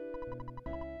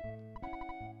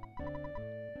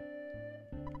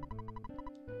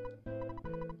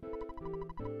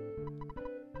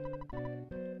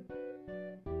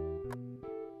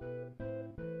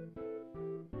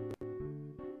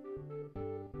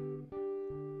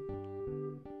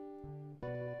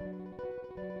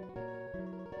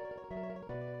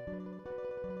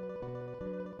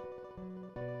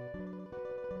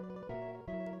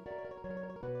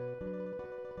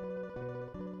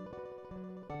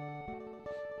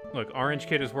 Look, Orange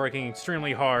Kid is working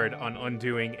extremely hard on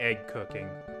undoing egg cooking.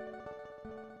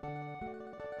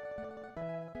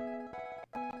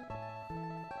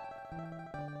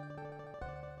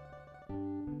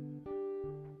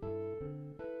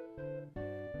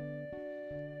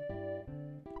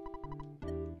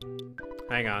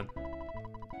 Hang on.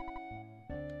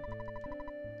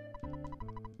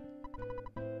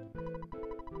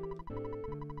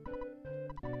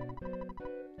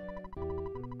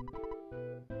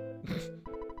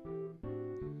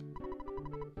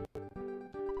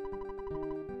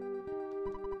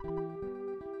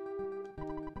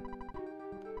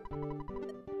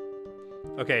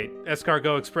 Okay,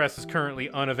 Escargot Express is currently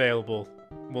unavailable.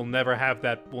 We'll never have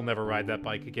that. We'll never ride that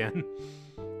bike again.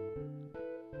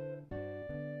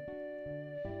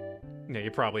 Yeah,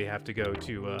 you probably have to go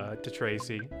to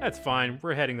Tracy. That's fine.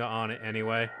 We're heading to On It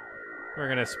anyway. We're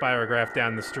gonna spirograph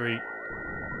down the street.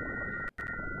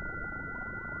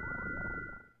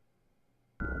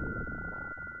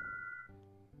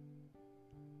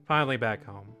 Finally back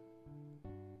home.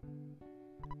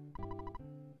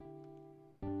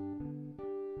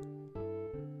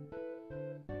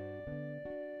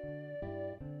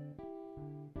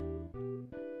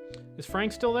 Is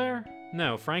Frank still there?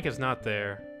 No, Frank is not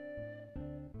there.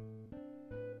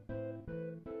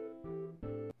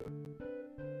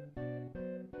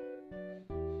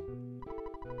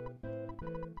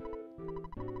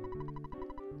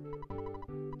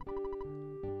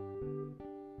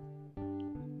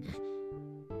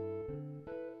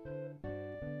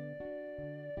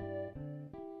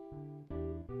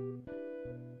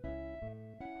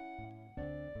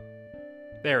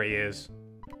 There he is.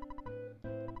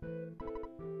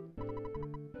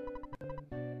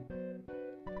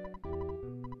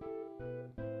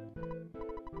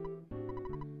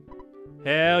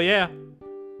 Hell yeah.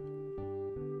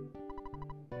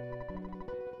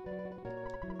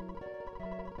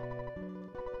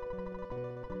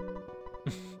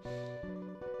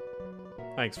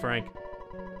 Thanks, Frank.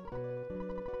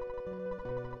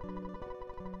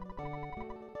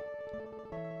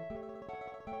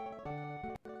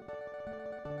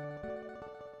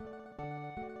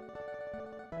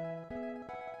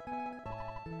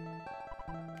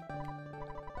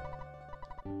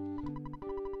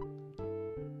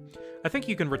 I think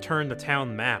you can return the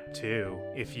town map too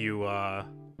if you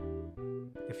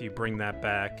bring that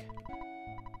back.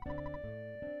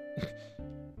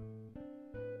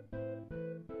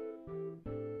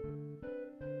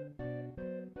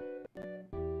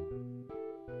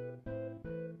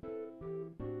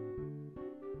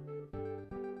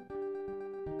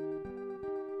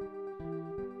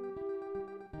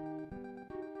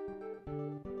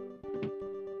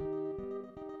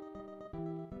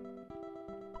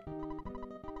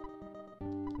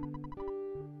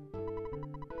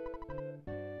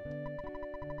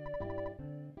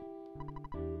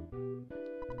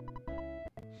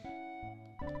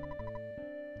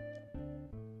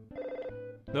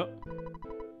 Nope.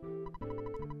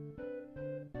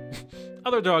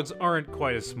 Other dogs aren't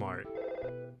quite as smart.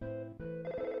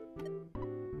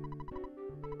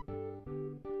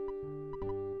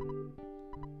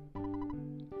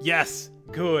 Yes!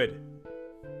 Good!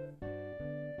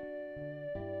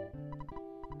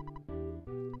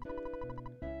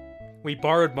 We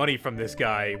borrowed money from this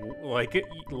guy, like,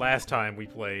 last time we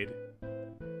played.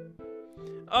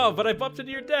 Oh, but I bumped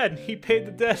into your dad! He paid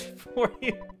the debt for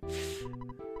you!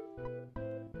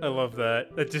 I love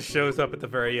that. That just shows up at the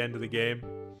very end of the game.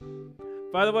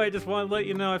 By the way, I just want to let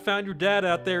you know I found your dad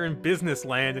out there in business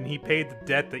land and he paid the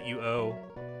debt that you owe.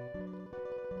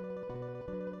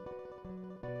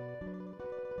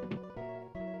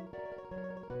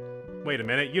 Wait a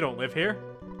minute, you don't live here?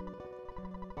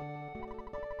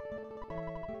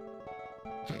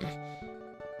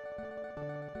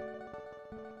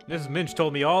 Mrs. Minch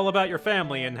told me all about your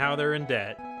family and how they're in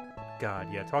debt.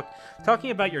 God, yeah, talking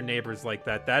about your neighbors like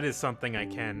that is something I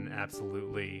can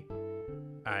absolutely...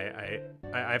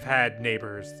 I've had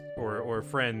neighbors or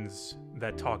friends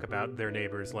that talk about their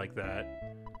neighbors like that.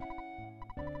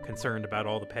 Concerned about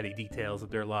all the petty details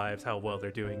of their lives, how well they're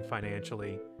doing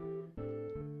financially.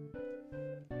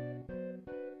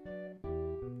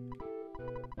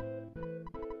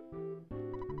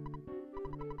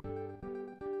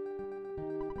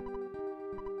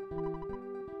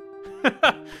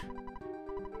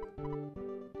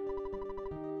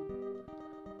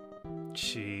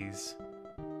 Jeez.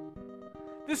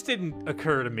 This didn't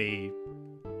occur to me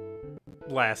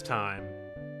last time.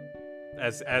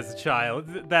 As a child.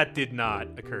 That did not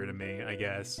occur to me, I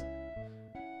guess.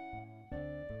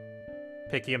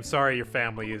 Picky, I'm sorry your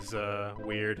family is,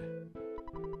 weird.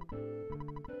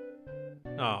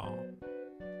 Oh.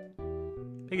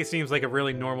 Picky seems like a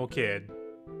really normal kid.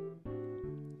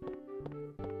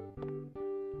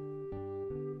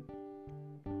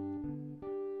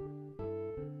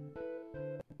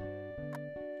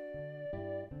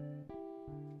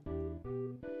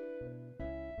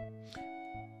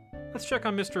 Let's check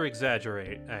on Mr.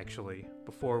 Exaggerate, actually,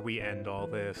 before we end all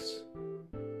this.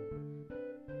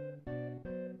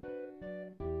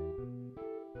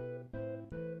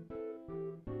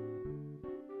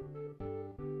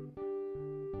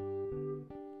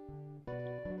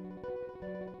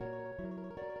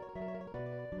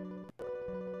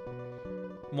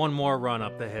 One more run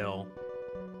up the hill.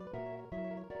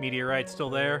 Meteorite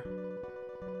still there?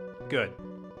 Good.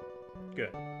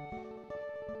 Good.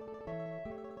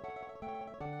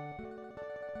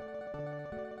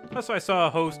 Also, I saw a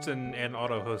host and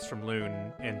auto host from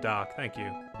Loon and Doc. Thank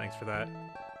you. Thanks for that.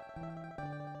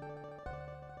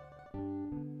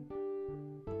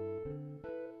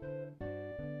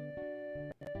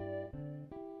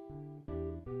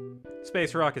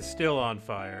 Space Rock is still on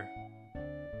fire.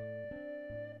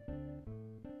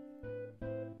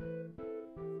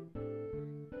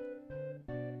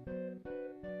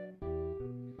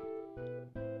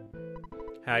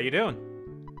 How you doing?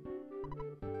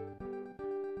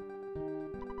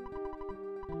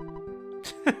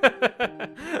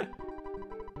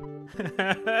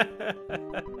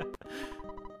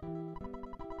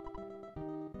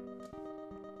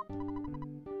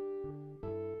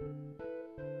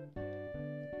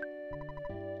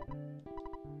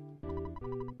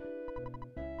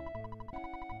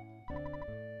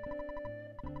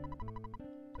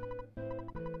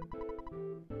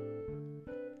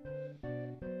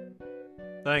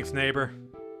 Thanks, neighbor.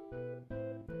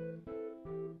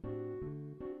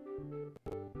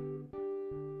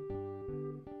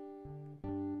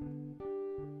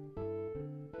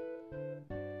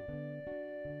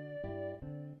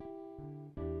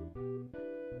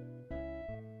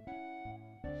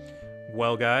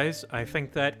 Well, guys, I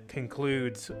think that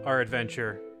concludes our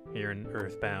adventure here in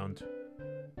Earthbound,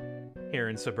 here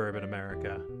in suburban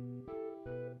America.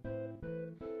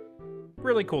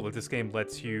 Really cool that this game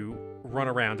lets you run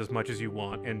around as much as you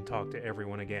want and talk to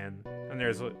everyone again. And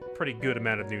there's a pretty good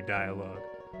amount of new dialogue.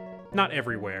 Not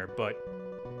everywhere, but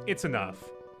it's enough.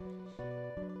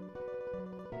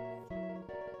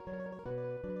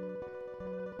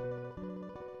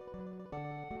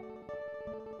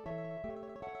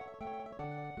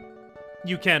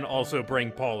 You can also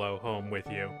bring Paulo home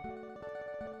with you.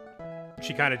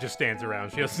 She kind of just stands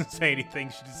around. She doesn't say anything.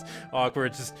 She's just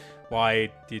awkward. Just,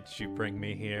 why did you bring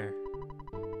me here?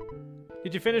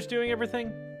 Did you finish doing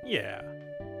everything? Yeah.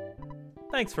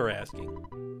 Thanks for asking.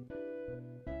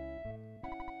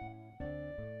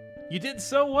 You did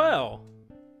so well.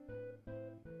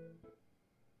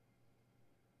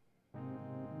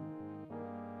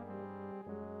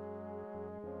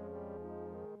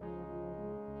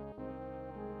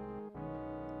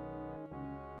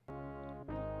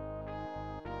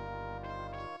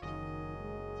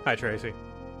 Hi, Tracy.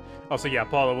 Also, yeah,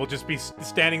 Paula will just be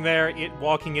standing there,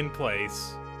 walking in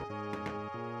place.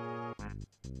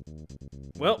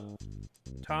 Well,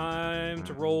 time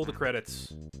to roll the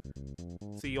credits.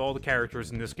 See all the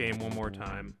characters in this game one more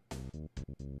time.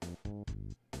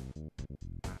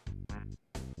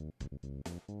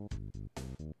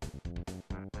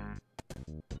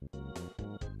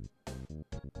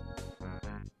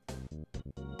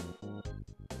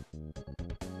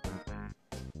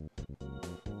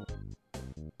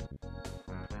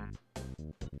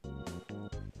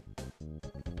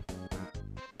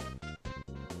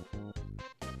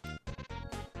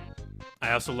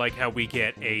 I also like how we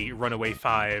get a Runaway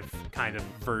 5 kind of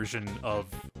version of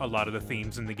a lot of the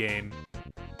themes in the game.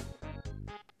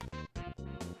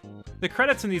 The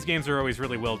credits in these games are always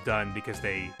really well done because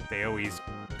they always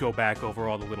go back over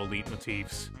all the little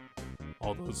leitmotifs.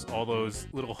 All those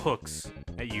little hooks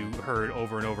that you heard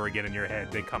over and over again in your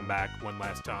head, they come back one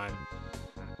last time.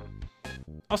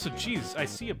 Also, geez, I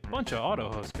see a bunch of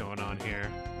auto hosts going on here.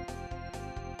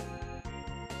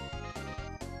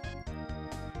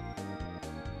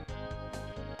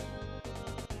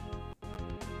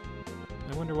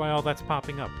 I wonder why all that's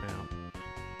popping up now.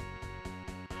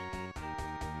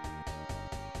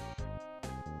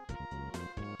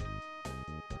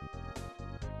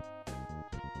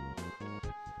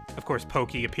 Of course,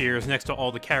 Pokey appears next to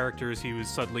all the characters he was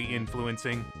subtly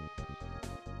influencing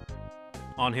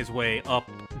on his way up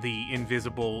the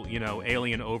invisible, you know,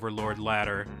 alien overlord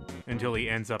ladder until he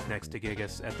ends up next to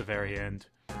Gigas at the very end.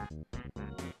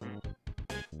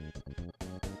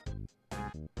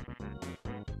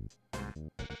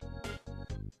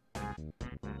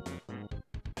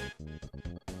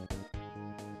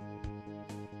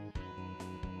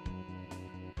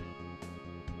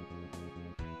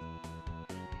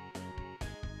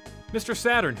 Mr.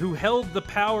 Saturn, who held the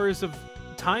powers of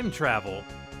time travel.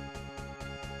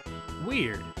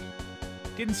 Weird.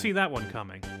 Didn't see that one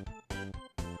coming.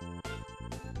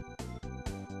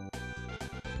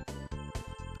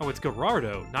 Oh, it's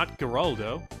Gerardo, not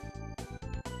Geraldo.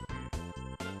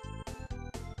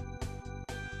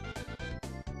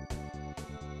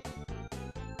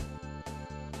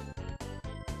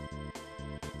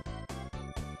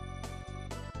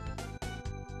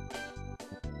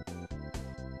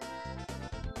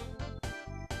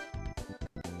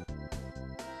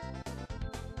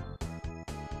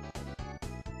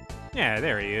 Yeah,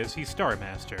 there he is. He's Star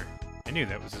Master. I knew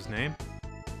that was his name.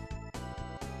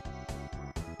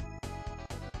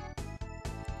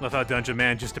 Love how Dungeon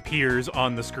Man just appears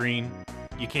on the screen.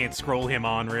 You can't scroll him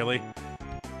on, really.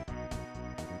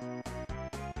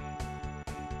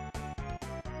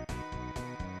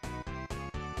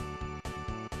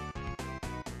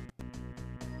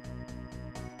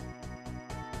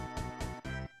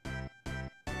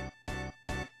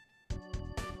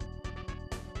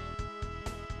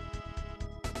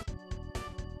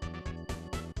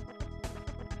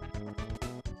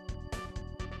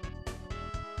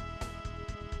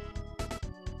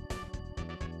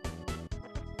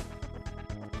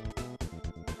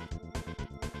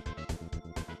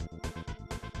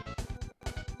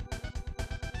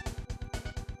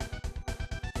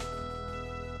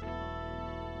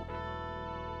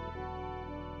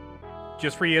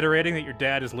 Just reiterating that your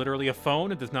dad is literally a phone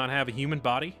and does not have a human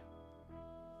body.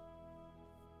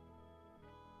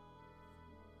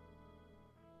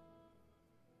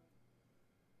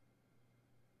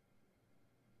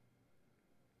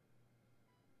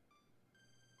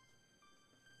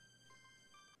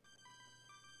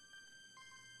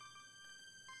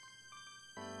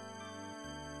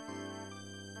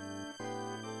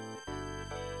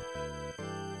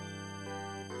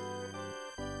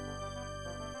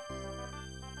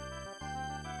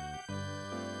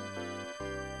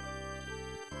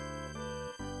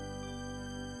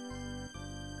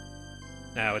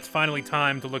 Now, it's finally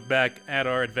time to look back at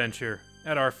our adventure,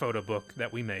 at our photo book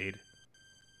that we made.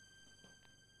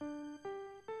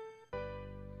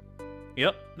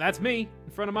 Yep, that's me,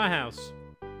 in front of my house.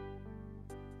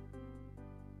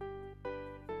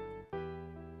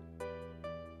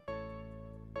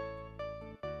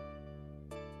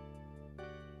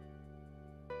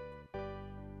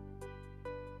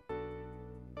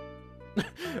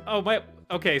 Oh, my...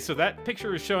 Okay, so that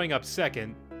picture is showing up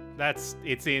second.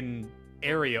 It's in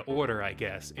area order, I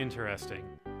guess. Interesting.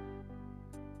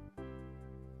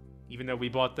 Even though we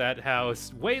bought that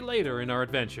house way later in our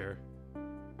adventure.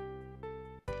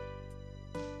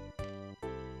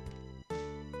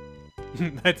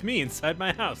 That's me inside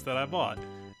my house that I bought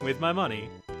with my money.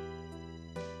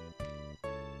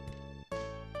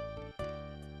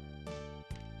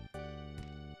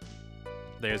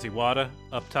 There's Iwata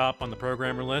up top on the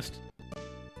programmer list.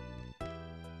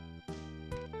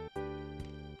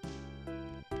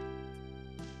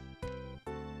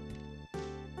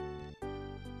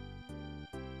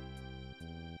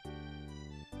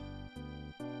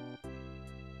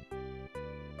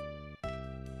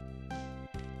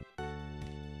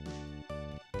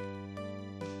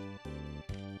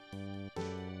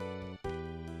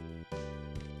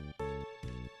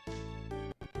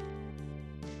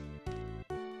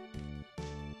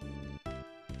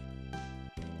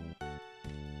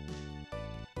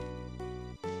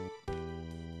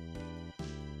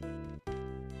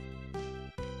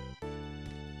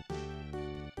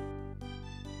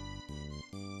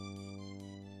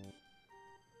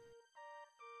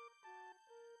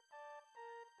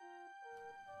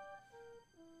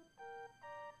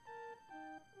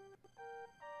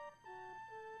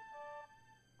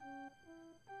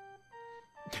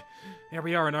 There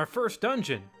we are in our first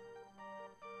dungeon.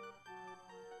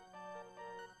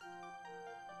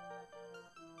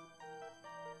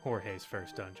 Jorge's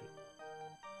first dungeon.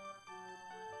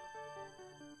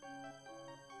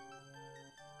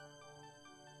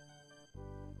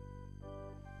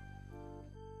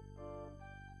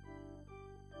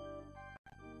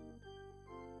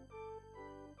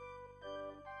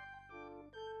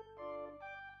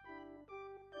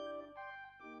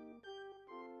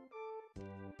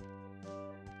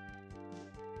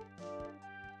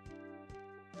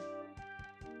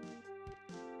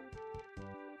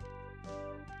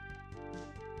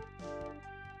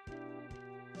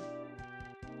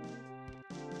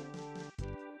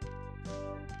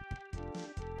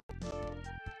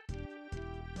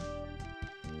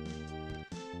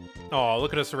 Oh,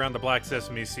 look at us around the Black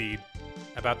Sesame Seed.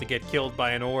 About to get killed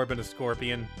by an orb and a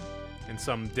scorpion and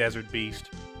some desert beast.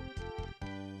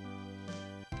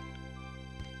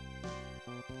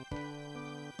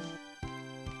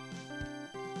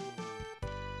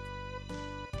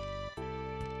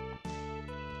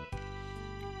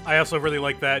 I also really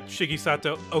like that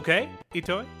Shigesato, okay,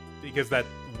 Itoi? Because that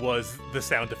was the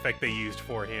sound effect they used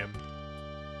for him.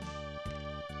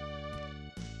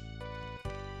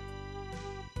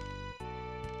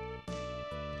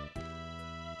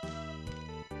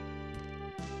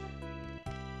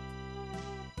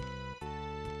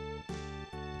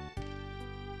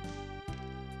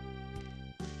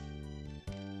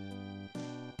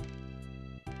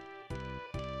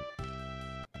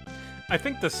 I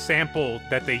think the sample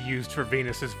that they used for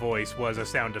Venus's voice was a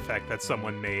sound effect that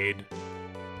someone made.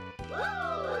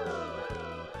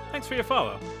 Thanks for your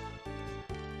follow.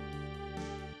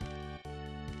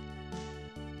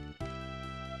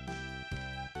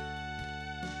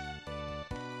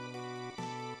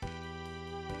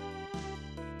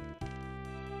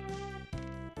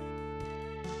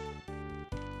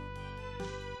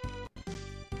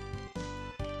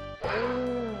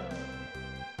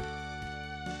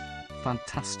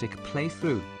 Fantastic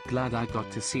playthrough. Glad I got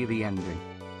to see the ending.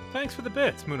 Thanks for the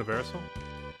bits, Mooniversal.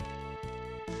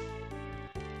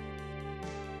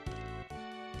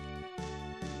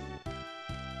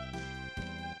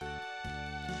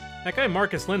 That guy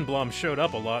Marcus Lindblom showed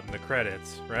up a lot in the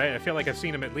credits, right? I feel like I've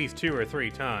seen him at least 2 or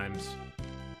 3 times.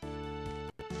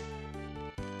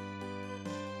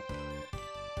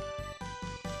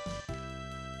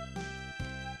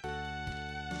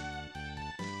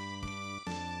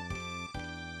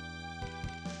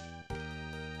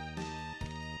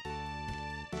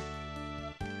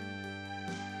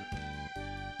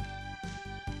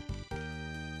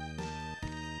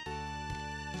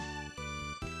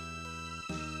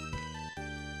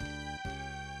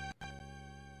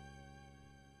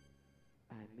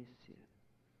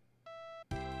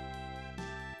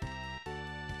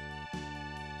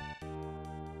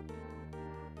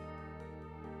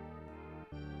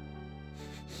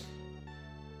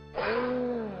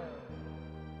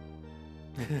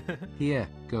 Here,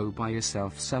 go buy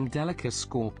yourself some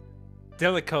Delicoscorp.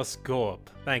 Delicoscorp.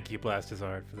 Thank you,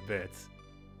 Blastazard, for the bits.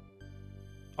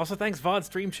 Also, thanks VOD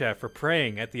Stream Chat for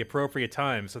praying at the appropriate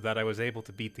time so that I was able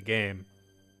to beat the game.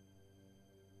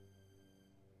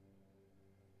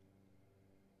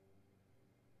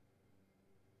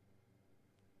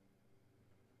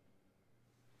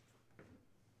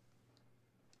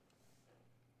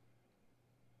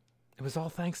 It was all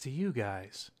thanks to you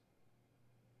guys.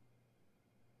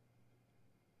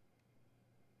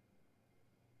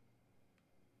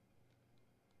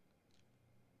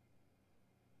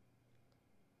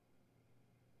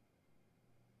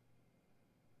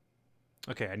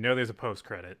 Okay, I know there's a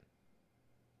post-credit.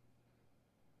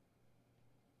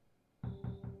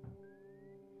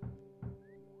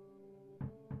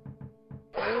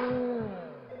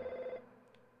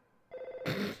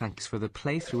 Thanks for the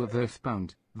playthrough of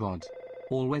Earthbound, VOD.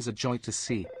 Always a joy to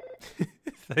see.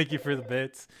 Thank you for the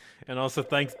bits. And also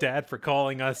thanks, Dad, for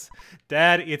calling us.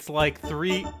 Dad, it's like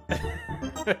 3...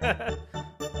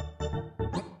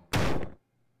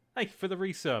 Thank you for the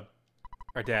resub.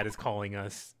 Our dad is calling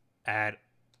us at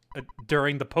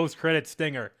during the post-credit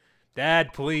stinger.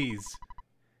 Dad, please.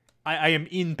 I am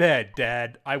in bed,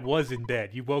 Dad. I was in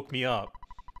bed. You woke me up.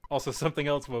 Also, something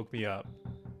else woke me up.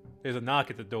 There's a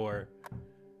knock at the door.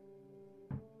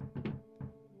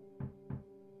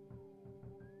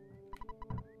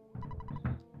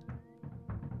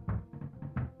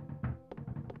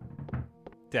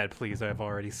 Dad, please, I have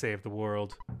already saved the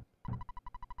world.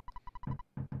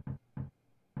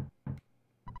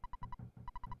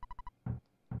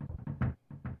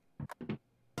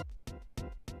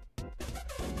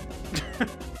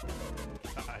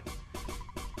 God.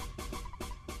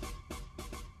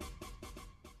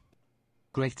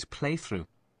 Great playthrough.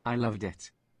 I loved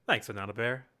it. Thanks, Anana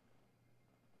Bear.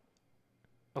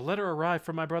 A letter arrived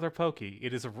from my brother Pokey.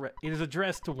 It is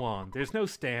addressed to Juan. There's no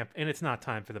stamp, and it's not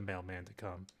time for the mailman to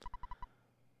come.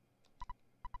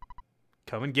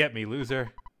 Come and get me,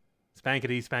 loser.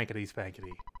 Spankety, spankety,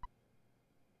 spankety.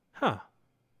 Huh.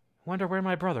 Wonder where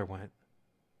my brother went.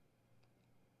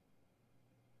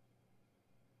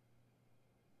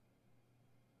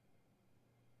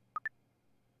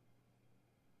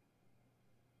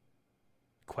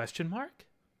 Question mark?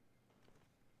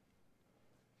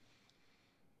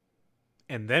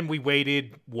 And then we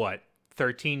waited, what,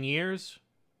 13 years?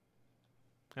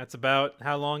 That's about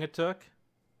how long it took.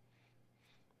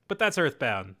 But that's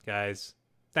Earthbound, guys.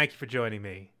 Thank you for joining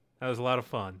me. That was a lot of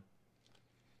fun.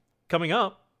 Coming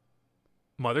up,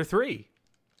 Mother 3.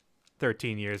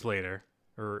 13 years later,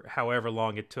 or however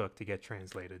long it took to get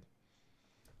translated.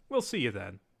 We'll see you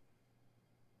then.